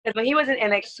 Because when he was in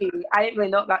NXT, I didn't really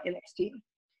know about NXT.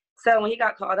 So when he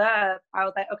got called up, I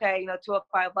was like, okay,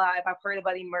 205 Live, I've heard of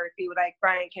Buddy Murphy with like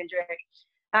Brian Kendrick.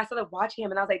 And I started watching him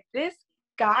and I was like, this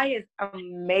guy is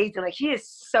amazing. Like, he is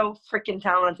so freaking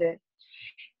talented.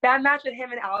 That match with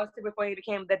him and Aleister before he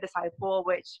became the Disciple,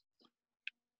 which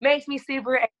makes me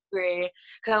super angry.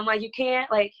 Because I'm like, you can't,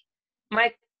 like,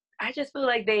 I just feel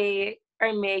like they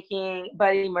are making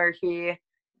Buddy Murphy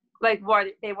like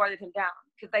they watered him down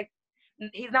because like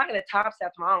he's not gonna top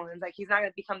Seth Rollins, like he's not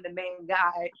gonna become the main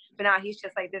guy, but now he's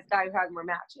just like this guy who has more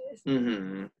matches.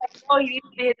 Mm-hmm. Oh, he needs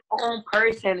to be his own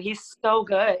person. He's so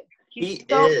good. He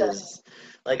is.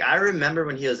 Like I remember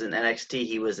when he was in NXT,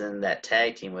 he was in that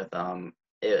tag team with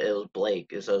it was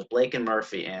Blake. So it was Blake and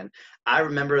Murphy, and I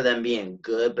remember them being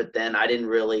good, but then I didn't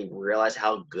really realize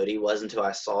how good he was until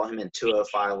I saw him in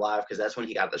 205 Live because that's when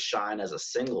he got the shine as a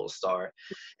single star.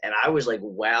 And I was like,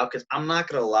 wow, because I'm not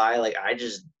gonna lie, like I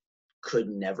just could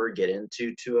never get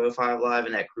into 205 Live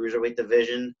in that cruiserweight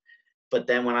division. But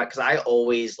then because I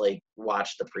always like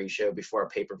watch the pre-show before a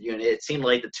pay-per-view, and it seemed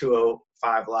like the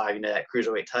 205 Live, that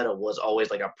cruiserweight title was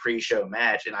always like a pre-show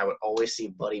match, and I would always see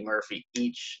Buddy Murphy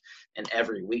each and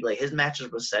every week. Like his matches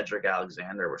with Cedric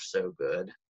Alexander were so good.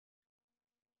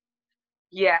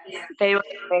 Yeah, they were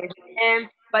amazing. And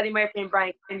Buddy Murphy and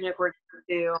Brian Kendrick were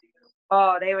too.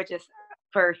 Oh, they were just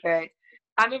perfect.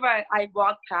 I remember I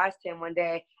walked past him one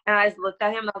day and I just looked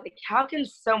at him and I was like, how can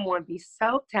someone be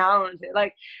so talented?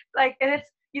 Like, and it's,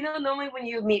 normally when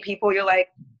you meet people, you're like,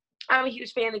 I'm a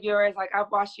huge fan of yours. Like, I've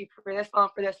watched you for this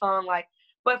long. Like,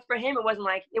 but for him, it wasn't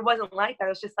like that. It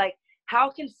was just like,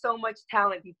 how can so much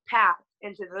talent be packed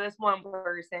into this one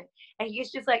person? And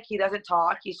he's just like, he doesn't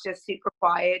talk. He's just super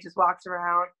quiet, just walks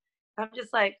around. I'm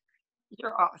just like,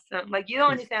 you're awesome. Like, you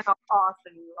don't understand how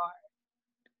awesome you are.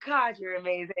 God, you're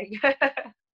amazing.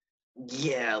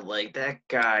 Yeah, like that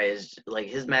guy is like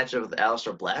his matchup with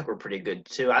Aleister Black were pretty good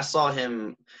too. I saw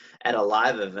him at a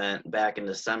live event back in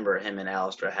December. Him and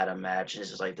Aleister had a match, and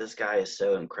it's just like this guy is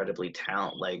so incredibly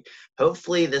talented. Like,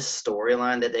 hopefully, this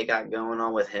storyline that they got going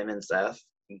on with him and Seth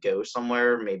goes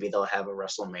somewhere. Maybe they'll have a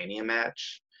WrestleMania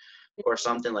match or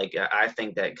something. Like, I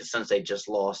think that 'cause since they just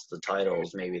lost the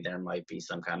titles, maybe there might be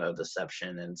some kind of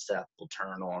deception, and Seth will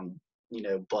turn on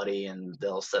Buddy, and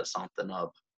they'll set something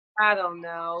up. I don't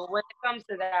know. When it comes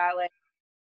to that, like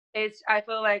I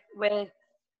feel like with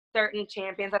certain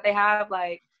champions that they have,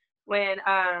 like when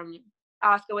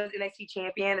Asuka was NXT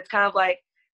champion, it's kind of like,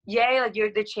 yay, like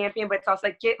you're the champion, but it's also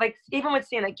like even with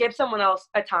Cena, give someone else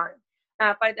a time. And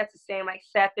I feel like that's the same. Like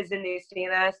Seth is the new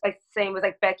Cena, it's like same as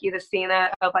like Becky, the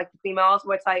Cena of like the females,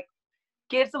 where it's like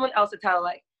give someone else a title.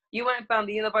 Like you went from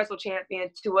the Universal Champion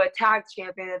to a tag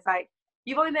champion. It's like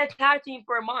you've only been a tag team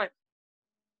for a month.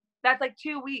 That's like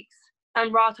 2 weeks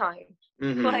on Raw time.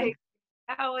 Mm-hmm. Like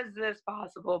how is this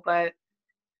possible? But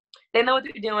they know what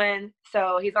they're doing,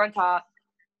 so he's on top.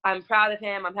 I'm proud of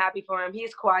him. I'm happy for him.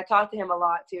 He's cool. I talk to him a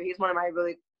lot too. He's one of my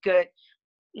really good,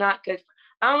 not good.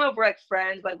 I don't know if we're like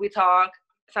friends, but we talk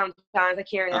sometimes. Like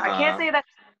here and there. I can't Uh-huh. say that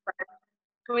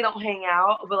we don't hang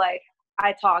out, but like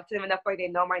I talk to them enough where they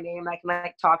know my name. I can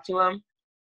like talk to him.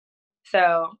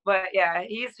 So, but yeah,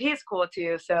 he's cool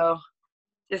too. So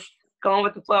just going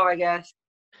with the flow, I guess.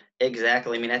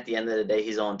 Exactly. I mean, at the end of the day,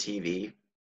 he's on TV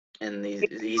and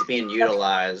he's being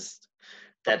utilized.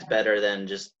 That's better than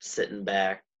just sitting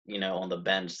back, on the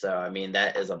bench. So I mean,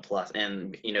 that is a plus.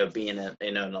 And being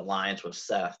in an alliance with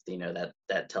Seth,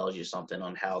 that tells you something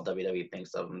on how WWE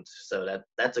thinks of him. So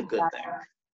that's a good thing.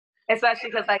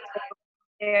 Especially because like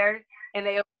there and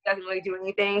they doesn't really do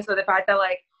anything. So the fact that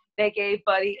like they gave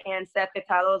Buddy and Seth the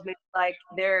titles means like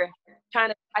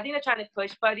I think they're trying to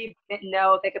push Buddy, but didn't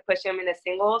know if they could push him in the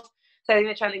singles. So I think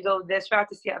they're trying to go this route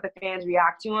to see how the fans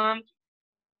react to him.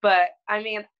 But I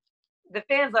mean, the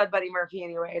fans love Buddy Murphy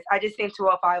anyways. I just think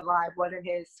 205 Live wasn't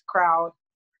his crowd.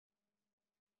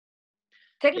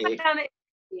 Take him It, down to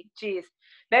jeez.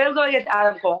 Maybe we'll go against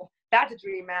Adam Cole. That's a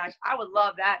dream match. I would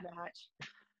love that match.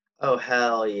 oh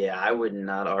hell yeah, I would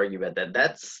not argue about that.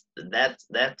 That's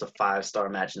a 5-star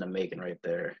match in the making right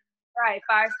there. All right,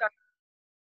 5 star.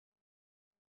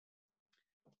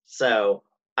 So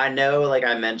I know, like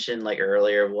I mentioned, like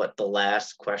earlier, what the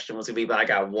last question was gonna be, but I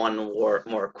got one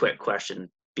more quick question: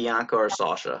 Bianca or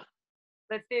Sasha?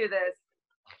 Let's do this.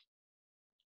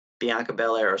 Bianca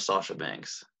Belair or Sasha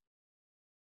Banks?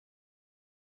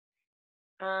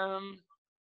 Um,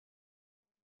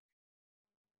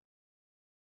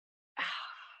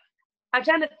 I'm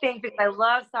trying to think because I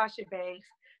love Sasha Banks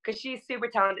because she's super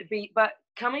talented. But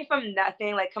coming from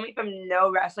nothing, like coming from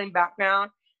no wrestling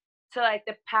background to like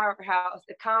the powerhouse,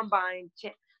 the combine,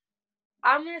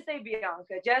 I'm gonna say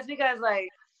Bianca just because like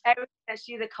everything that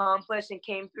she's accomplished and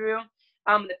came through,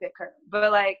 I'm gonna pick her.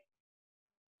 But like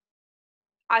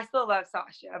I still love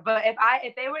Sasha. But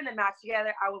if they were in the match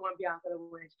together, I would want Bianca to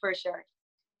win for sure.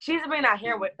 She's bringing that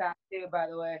hair whip back too, by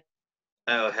the way.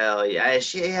 Oh hell yeah!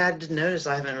 I did notice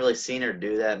I haven't really seen her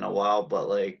do that in a while, but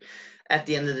like at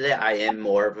the end of the day, I am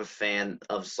more of a fan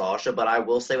of Sasha. But I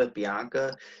will say with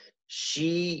Bianca,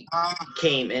 she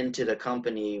came into the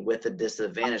company with a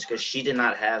disadvantage because she did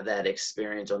not have that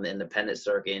experience on the independent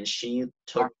circuit, and she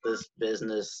took this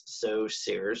business so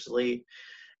seriously,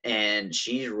 and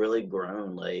she's really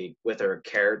grown, like with her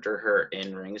character, her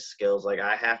in-ring skills. Like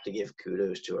I have to give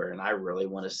kudos to her, and I really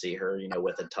want to see her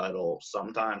with a title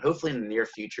sometime, hopefully in the near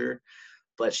future.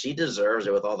 But she deserves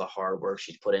it with all the hard work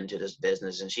she's put into this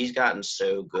business, and she's gotten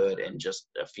so good in just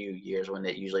a few years when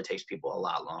it usually takes people a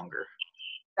lot longer.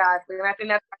 Exactly. And I think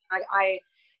that's like I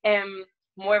am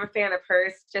more of a fan of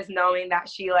hers, just knowing that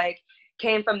she like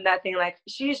came from nothing. Like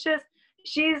she's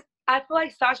I feel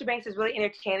like Sasha Banks is really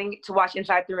entertaining to watch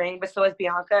inside the ring, but so is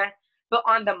Bianca. But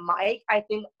on the mic, I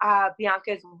think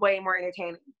Bianca is way more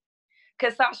entertaining.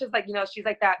 Because Sasha's like, she's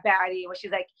like that baddie where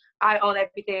she's like, I own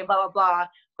everything, blah, blah, blah.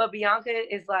 But Bianca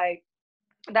is like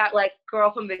that like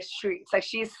girl from the streets. Like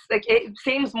she's like it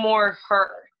seems more her,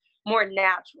 more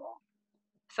natural.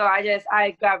 So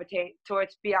I gravitate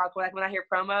towards Bianca. Like when I hear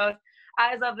promos,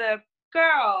 I just love the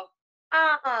girl.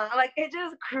 Like it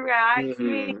just cracks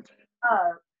me Mm-hmm.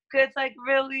 up. Cause like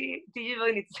really, do you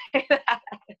really need to say that?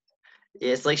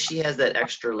 It's like she has that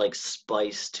extra like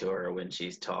spice to her when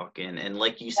she's talking, and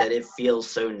like you said, it feels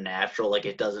so natural. Like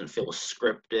it doesn't feel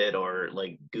scripted or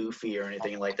like goofy or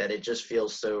anything like that. It just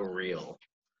feels so real.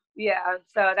 Yeah.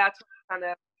 So that's kind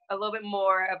of a little bit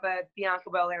more of a Bianca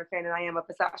Belair fan than I am of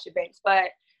a Sasha Banks. But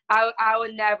I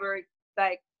would never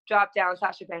like drop down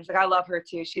Sasha Banks. Like, I love her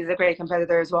too. She's a great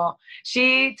competitor as well.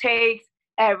 She takes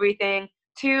everything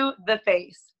to the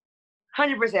face,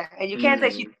 100%. And you can't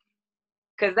say she,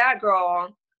 because that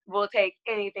girl will take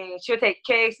anything. She'll take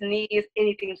kicks, knees,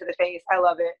 anything to the face. I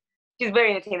love it. She's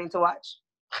very entertaining to watch.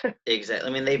 Exactly.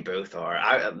 I mean, they both are.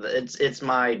 It's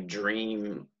my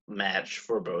dream match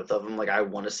for both of them. Like, I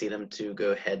want to see them two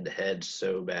go head to head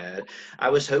so bad. I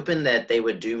was hoping that they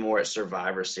would do more at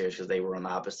Survivor Series because they were on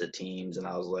opposite teams, and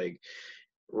I was like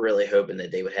really hoping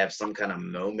that they would have some kind of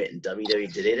moment in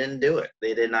WWE. They didn't do it.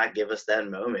 They did not give us that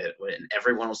moment when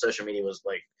everyone on social media was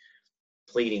like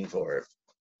pleading for it.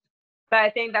 But I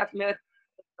think that's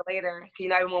later. You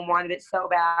know, everyone wanted it so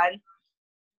bad.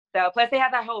 So plus they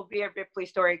have that whole Rhea Ripley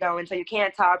story going, so you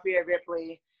can't top Rhea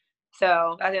Ripley.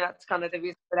 So I think that's kind of the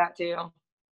reason for that too.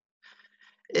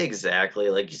 Exactly.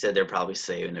 Like you said, they're probably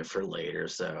saving it for later.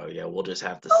 So yeah, we'll just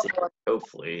have to see.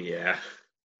 Hopefully, yeah.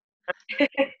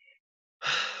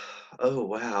 Oh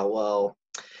wow. Well,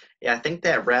 yeah, I think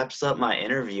that wraps up my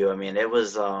interview. I mean, it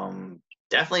was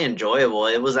definitely enjoyable.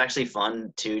 It was actually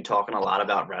fun too, talking a lot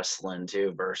about wrestling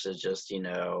too, versus just,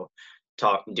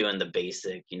 doing the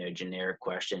basic, generic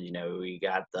questions. We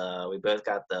both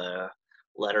got the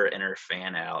letter inner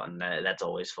fan out, and that's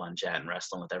always fun chatting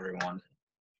wrestling with everyone.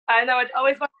 I know, it's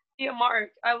always fun to be a Mark.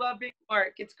 I love being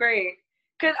Mark. It's great.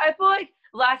 Because I feel like,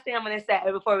 last thing I'm going to say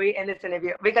before we end this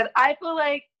interview, because I feel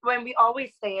like when we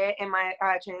always say it in my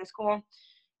training school,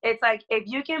 it's like, if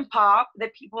you can pop the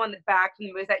people in the back from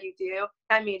the moves that you do,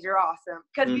 that means you're awesome.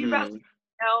 Because we know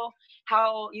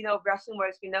how, wrestling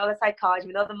works. We know the psychology.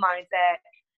 We know the mindset.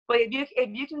 But if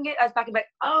you can get us back and back,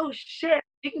 oh, shit,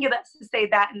 you can get us to say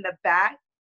that in the back,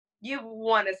 you've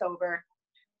won us over.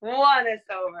 Won us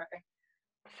over.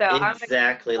 So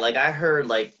exactly. Like I heard,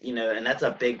 and that's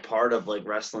a big part of like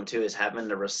wrestling too, is having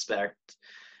the respect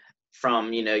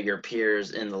from, your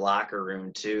peers in the locker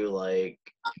room too. Like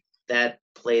that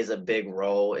plays a big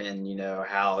role in,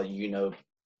 how,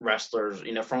 wrestlers,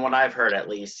 from what I've heard at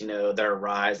least, their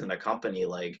rise in the company.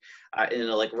 Like,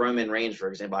 like Roman Reigns, for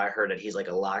example, I heard that he's like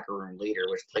a locker room leader,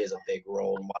 which plays a big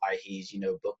role in why he's,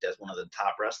 booked as one of the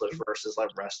top wrestlers versus like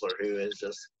wrestler who is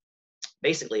just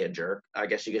basically a jerk, I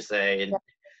guess you could say. And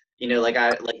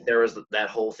there was that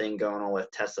whole thing going on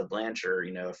with Tessa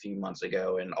Blanchard, a few months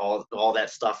ago, and all that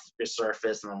stuff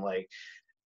surfaced, and I'm like,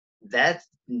 that's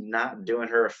not doing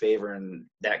her a favor, and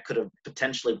that could have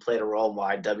potentially played a role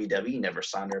why WWE never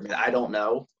signed her. I mean, I don't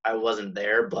know. I wasn't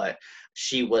there, but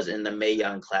she was in the Mae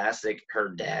Young Classic. Her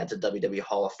dad's a WWE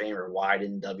Hall of Famer. Why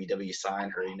didn't WWE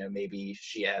sign her? Maybe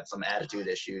she had some attitude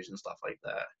issues and stuff like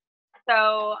that.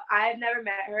 So I've never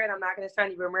met her, and I'm not going to start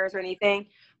any rumors or anything,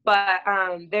 but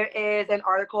there is an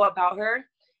article about her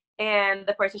and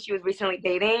the person she was recently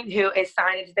dating who is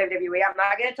signed into WWE. I'm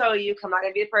not going to tell you, because I'm not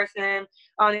going to be the person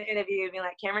on the interview being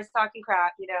like, Cameron's talking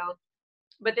crap,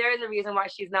 But there is a reason why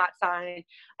she's not signed,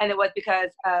 and it was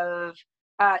because of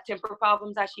temper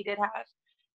problems that she did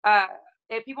have.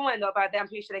 If people want to know about that, I'm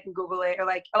pretty sure they can Google it, or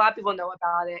like a lot of people know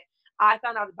about it. I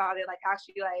found out about it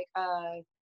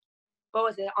what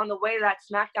was it, on the way to that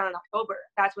SmackDown in October.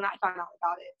 That's when I found out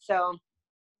about it. So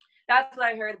that's what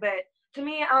I heard. But to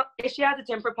me, if she has a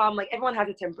temper problem, like everyone has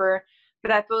a temper,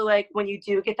 but I feel like when you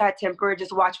do get that temper,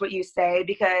 just watch what you say,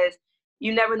 because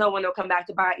you never know when they'll come back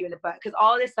to bite you in the butt. Because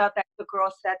all this stuff that the girl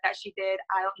said that she did,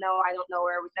 I don't know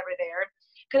her, was never there.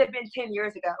 Could have been 10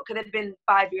 years ago. Could have been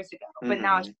 5 years ago. But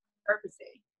now she's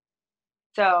purposing.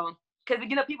 So,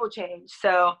 because, people change.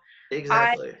 So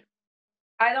exactly.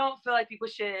 I don't feel like people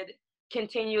should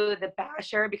continue to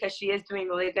bash her, because she is doing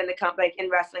really good in in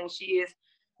wrestling. She is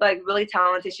like really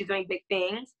talented. She's doing big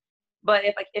things. But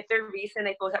if they're recent,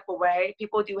 they feel a type of way.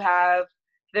 People do have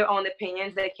their own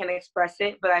opinions. They can express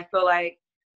it. But I feel like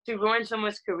to ruin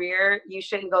someone's career, you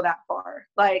shouldn't go that far.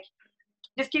 Like,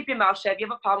 just keep your mouth shut. If you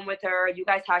have a problem with her, you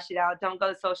guys hash it out. Don't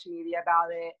go to social media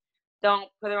about it. Don't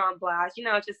put her on blast.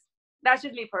 That's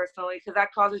just me personally, because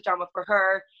that causes drama for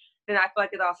her. Then I feel like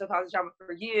it also causes drama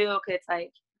for you, because it's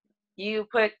like, you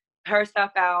put her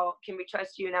stuff out. Can we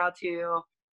trust you now too?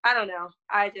 I don't know.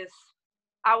 I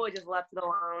would just left it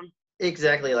alone.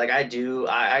 Exactly. Like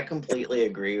I completely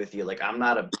agree with you. Like I'm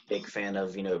not a big fan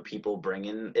of, people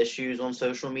bringing issues on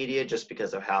social media just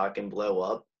because of how it can blow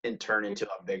up and turn into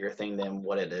a bigger thing than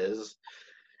what it is.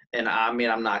 And I mean,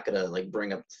 I'm not going to like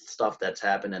bring up stuff that's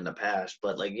happened in the past,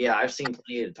 but like, yeah, I've seen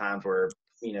plenty of times where,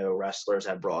 wrestlers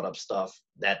have brought up stuff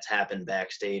that's happened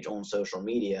backstage on social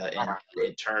media, and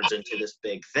it turns into this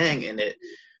big thing, and it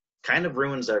kind of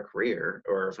ruins their career,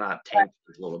 or if not tanks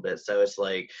a little bit. So it's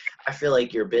like, I feel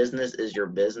like your business is your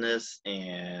business,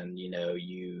 and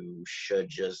you should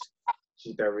just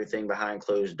keep everything behind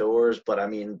closed doors. But I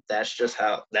mean, that's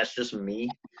just me,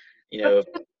 you know.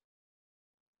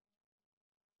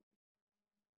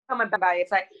 Coming by,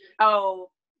 it's like, oh,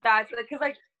 that's because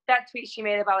like that tweet she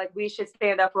made about like we should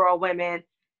stand up for all women.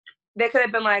 They could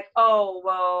have been like, oh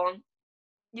well,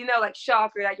 like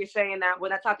shocker that you're saying that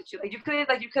when that's not the truth. Like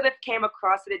you could have came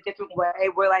across it a different way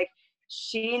where like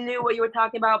she knew what you were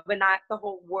talking about, but not the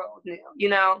whole world knew.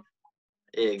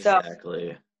 So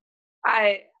Exactly.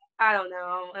 I I don't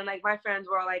know. And like my friends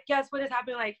were all like, guess what is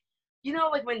happening? Like,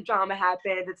 like when drama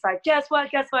happens, it's like, guess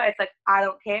what? Guess what? It's like, I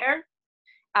don't care.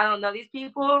 I don't know these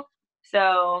people.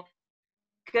 So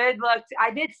good luck.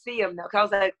 I did see him though. Cause I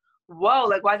was like, whoa,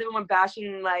 like why is everyone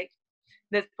bashing like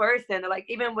this person? Like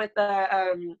even with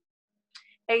the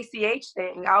ACH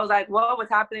thing, I was like, whoa, what's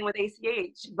happening with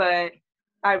ACH? But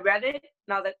I read it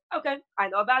and I was like, okay, I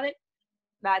know about it.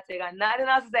 That's it. Got nothing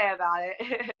else to say about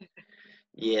it.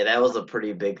 Yeah, that was a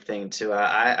pretty big thing too.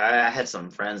 I had some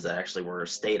friends that actually were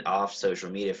stayed off social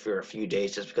media for a few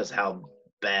days just because how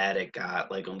bad it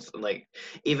got. Like like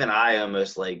even I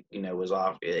almost like was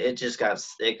off. It just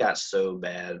got so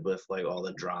bad with like all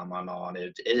the drama and all. And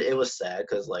it was sad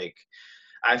because like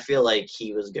I feel like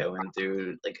he was going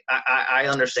through like I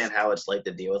understand how it's like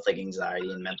to deal with like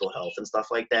anxiety and mental health and stuff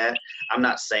like that. I'm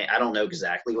not saying I don't know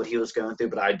exactly what he was going through,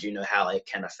 but I do know how it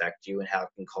can affect you and how it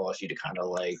can cause you to kind of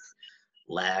like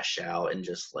lash out and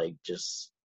just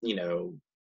you know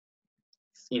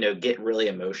get really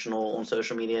emotional on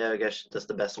social media. I guess that's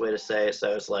the best way to say it.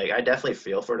 So it's like I definitely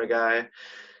feel for the guy,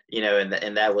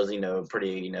 and that was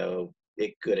pretty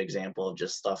a good example of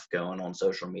just stuff going on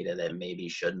social media that maybe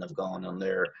shouldn't have gone on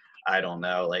there. I don't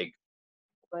know, like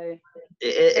Like,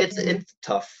 it's a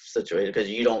tough situation because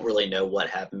you don't really know what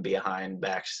happened behind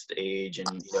backstage and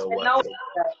and what. no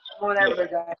one Yeah, ever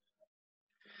does.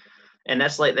 and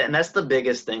that's like and that's the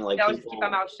biggest thing, like They always keep my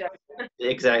people. mouth shut.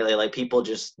 Exactly. Like people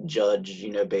just judge,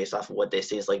 based off of what they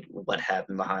see. It's like what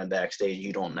happened behind backstage.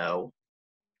 You don't know.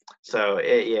 So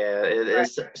Right.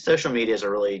 social media is a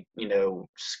really,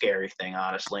 scary thing,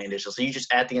 honestly. And it's just, you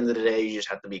just, at the end of the day, you just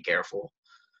have to be careful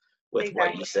with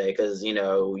what you Exactly. say. Cause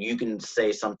you can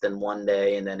say something one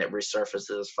day and then it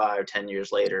resurfaces 5, 10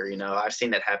 years later. I've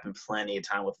seen that happen plenty of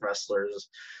time with wrestlers.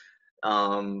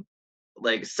 Um,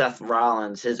 like Seth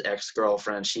Rollins, his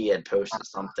ex-girlfriend, she had posted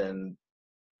something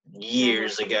Mm-hmm.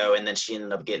 years ago and then she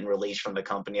ended up getting released from the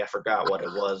company. I forgot what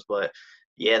it was, but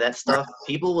yeah, that stuff,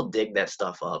 people will dig that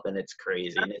stuff up and it's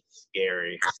crazy and it's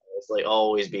scary. So it's like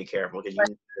always be careful because you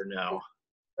never know.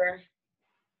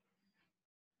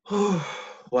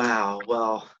 Wow.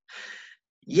 Well,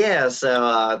 yeah,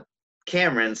 so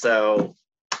Cameron, so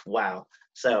wow.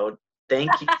 So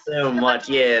thank you so much.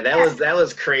 Yeah, that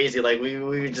was crazy. Like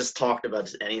we just talked about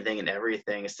just anything and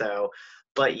everything. So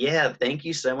but yeah, thank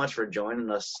you so much for joining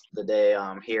us today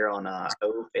here on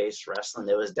O Face Wrestling.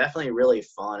 It was definitely really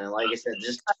fun and like I said,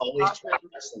 just always chat Awesome.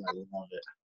 wrestling. I love it.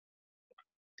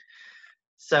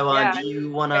 So Yeah.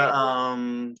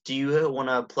 do you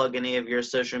wanna plug any of your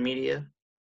social media?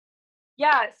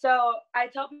 Yeah. So I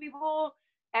tell people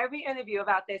every interview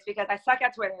about this because I suck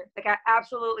at Twitter. Like I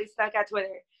absolutely suck at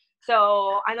Twitter.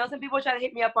 So I know some people try to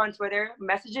hit me up on Twitter.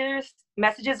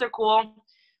 Messages are cool.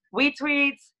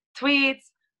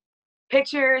 Tweets,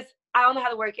 pictures. I don't know how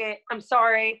to work it. I'm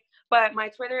sorry. But my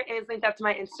Twitter is linked up to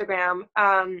my Instagram.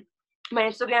 My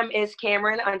Instagram is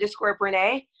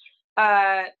Cameron_Brene.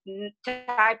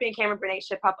 Type in Cameron Brene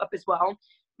should pop up as well.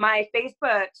 My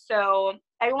Facebook, so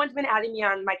everyone's been adding me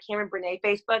on my Cameron Brene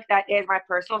Facebook. That is my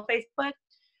personal Facebook.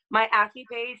 My athlete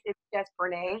page is just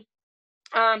Brene.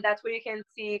 That's where you can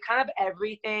see kind of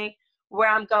everything, where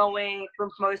I'm going,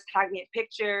 from most tag me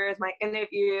pictures, my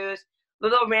interviews,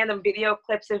 little random video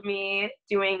clips of me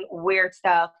doing weird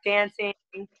stuff, dancing,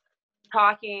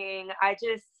 talking.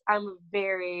 I'm a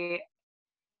very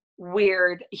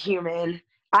weird human.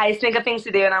 I think of things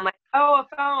to do and I'm like, oh,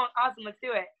 a phone, awesome, let's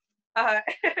do it. Uh,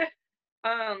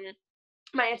 um,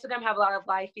 my Instagram have a lot of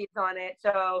live feeds on it.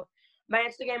 So my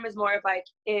Instagram is more of like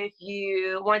if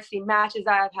you want to see matches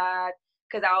I've had,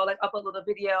 because I'll like upload little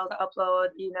videos, upload,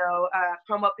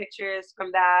 promo pictures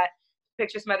from that,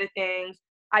 pictures from other things.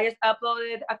 I just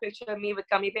uploaded a picture of me with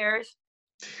gummy bears.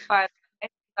 Uh,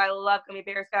 I love gummy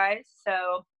bears, guys.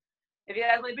 So if you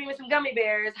guys want to bring me some gummy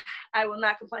bears, I will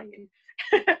not complain.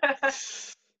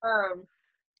 um,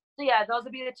 so yeah, those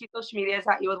would be the two social medias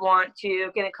that you would want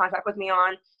to get in contact with me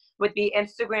on, would be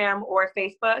Instagram or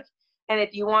Facebook. And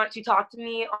if you want to talk to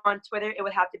me on Twitter, it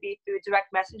would have to be through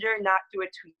direct messenger, not through a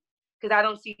tweet, because I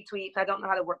don't see tweets. I don't know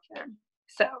how to work them.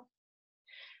 So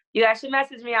you guys should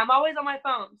message me. I'm always on my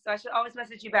phone, so I should always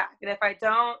message you back. And if I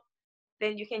don't,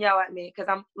 then you can yell at me because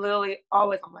I'm literally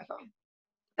always on my phone.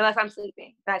 unless I'm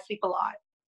sleeping. And I sleep a lot.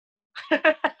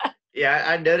 Yeah,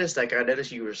 I noticed. Like, I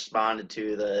noticed you responded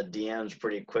to the DMs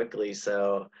pretty quickly.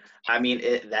 So, I mean,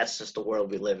 that's just the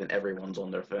world we live in. Everyone's on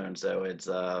their phone, so it's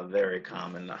very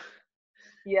common.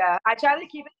 Yeah, I try to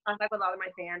keep in contact with a lot of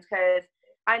my fans because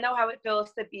I know how it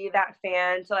feels to be that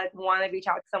fan to like want to reach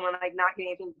out to someone like not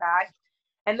getting anything back.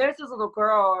 And there's this little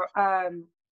girl.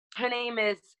 Her name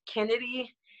is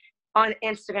Kennedy on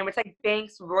Instagram. It's like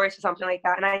Banks Royce or something like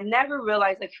that. And I never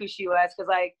realized like who she was because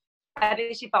like I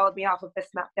think she followed me off of the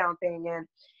SmackDown thing, and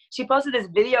she posted this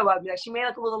video of me. Like she made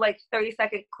like a little like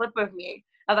 30-second clip of me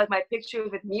of like my pictures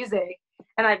with music,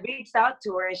 and I reached out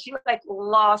to her, and she like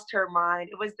lost her mind.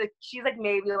 She's like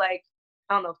maybe like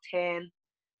I don't know 10.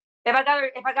 If I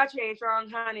got your age wrong,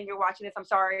 hon, and you're watching this, I'm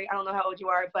sorry. I don't know how old you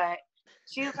are, but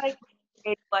she's like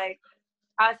it's like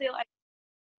I would say like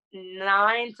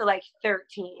 9 to like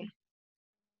 13.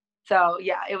 So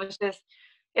yeah, it was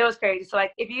crazy. So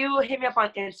like if you hit me up on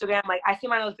Instagram, like I see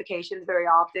my notifications very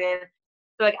often.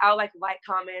 So like I'll like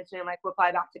comments and like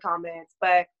reply back to comments.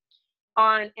 But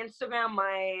on Instagram,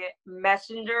 my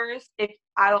messengers, if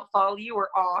I don't follow you, are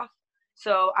off.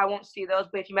 So I won't see those.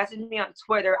 But if you message me on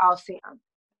Twitter, I'll see them.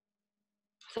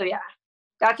 So yeah,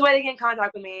 that's the way to get in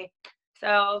contact with me.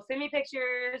 So send me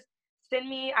pictures, send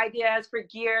me ideas for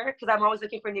gear because I'm always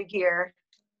looking for new gear.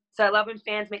 So I love when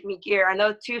fans make me gear. I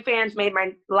know 2 fans made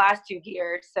my last 2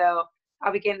 gears, so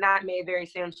I'll be getting that made very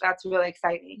soon. So that's really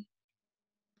exciting.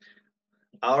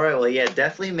 All right, well, yeah,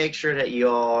 definitely make sure that you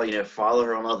all, follow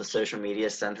her on all the social media,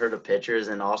 send her the pictures,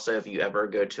 and also if you ever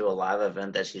go to a live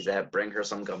event that she's at, bring her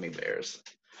some gummy bears.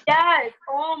 Yes.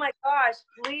 Oh my gosh,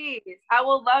 please. I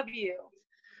will love you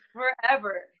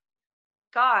forever.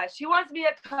 Gosh, she wants to be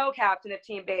a co-captain of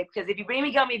Team Babe because if you bring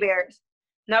me gummy bears,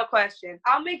 no question.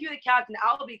 I'll make you the captain.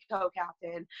 I'll be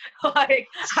co-captain. Like,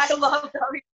 I love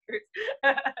gummy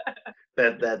bears.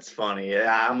 That's funny.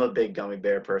 Yeah, I'm a big gummy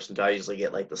bear person too. I usually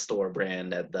get like the store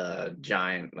brand at the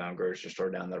giant grocery store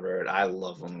down the road. I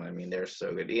love them. I mean, they're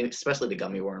so good, especially the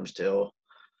gummy worms too.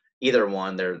 Either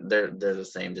one, they're the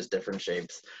same, just different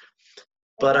shapes.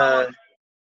 But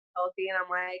healthy, and I'm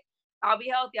like, I'll be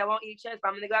healthy. I won't eat chips, but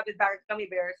I'm gonna grab this bag of gummy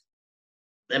bears.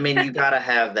 I mean, you gotta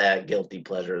have that guilty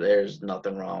pleasure. There's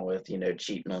nothing wrong with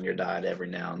cheating on your diet every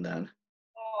now and then.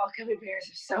 Oh, gummy bears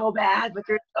are so bad, but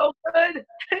they're so good.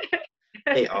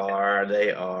 They are.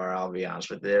 I'll be honest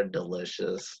with you, they're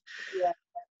delicious.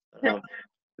 Yeah.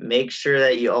 Make sure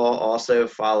that you all also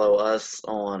follow us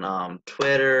on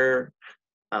Twitter,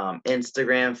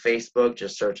 Instagram, Facebook.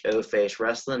 Just search O Face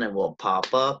Wrestling and we'll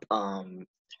pop up.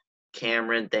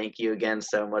 Cameron, thank you again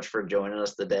so much for joining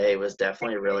us today. It was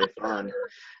definitely really fun.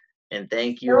 And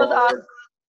thank you all.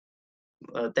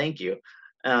 Awesome. Thank you.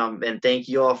 And thank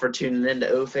you all for tuning in to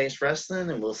O Face Wrestling,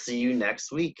 and we'll see you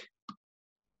next week.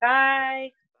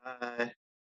 Bye. Bye.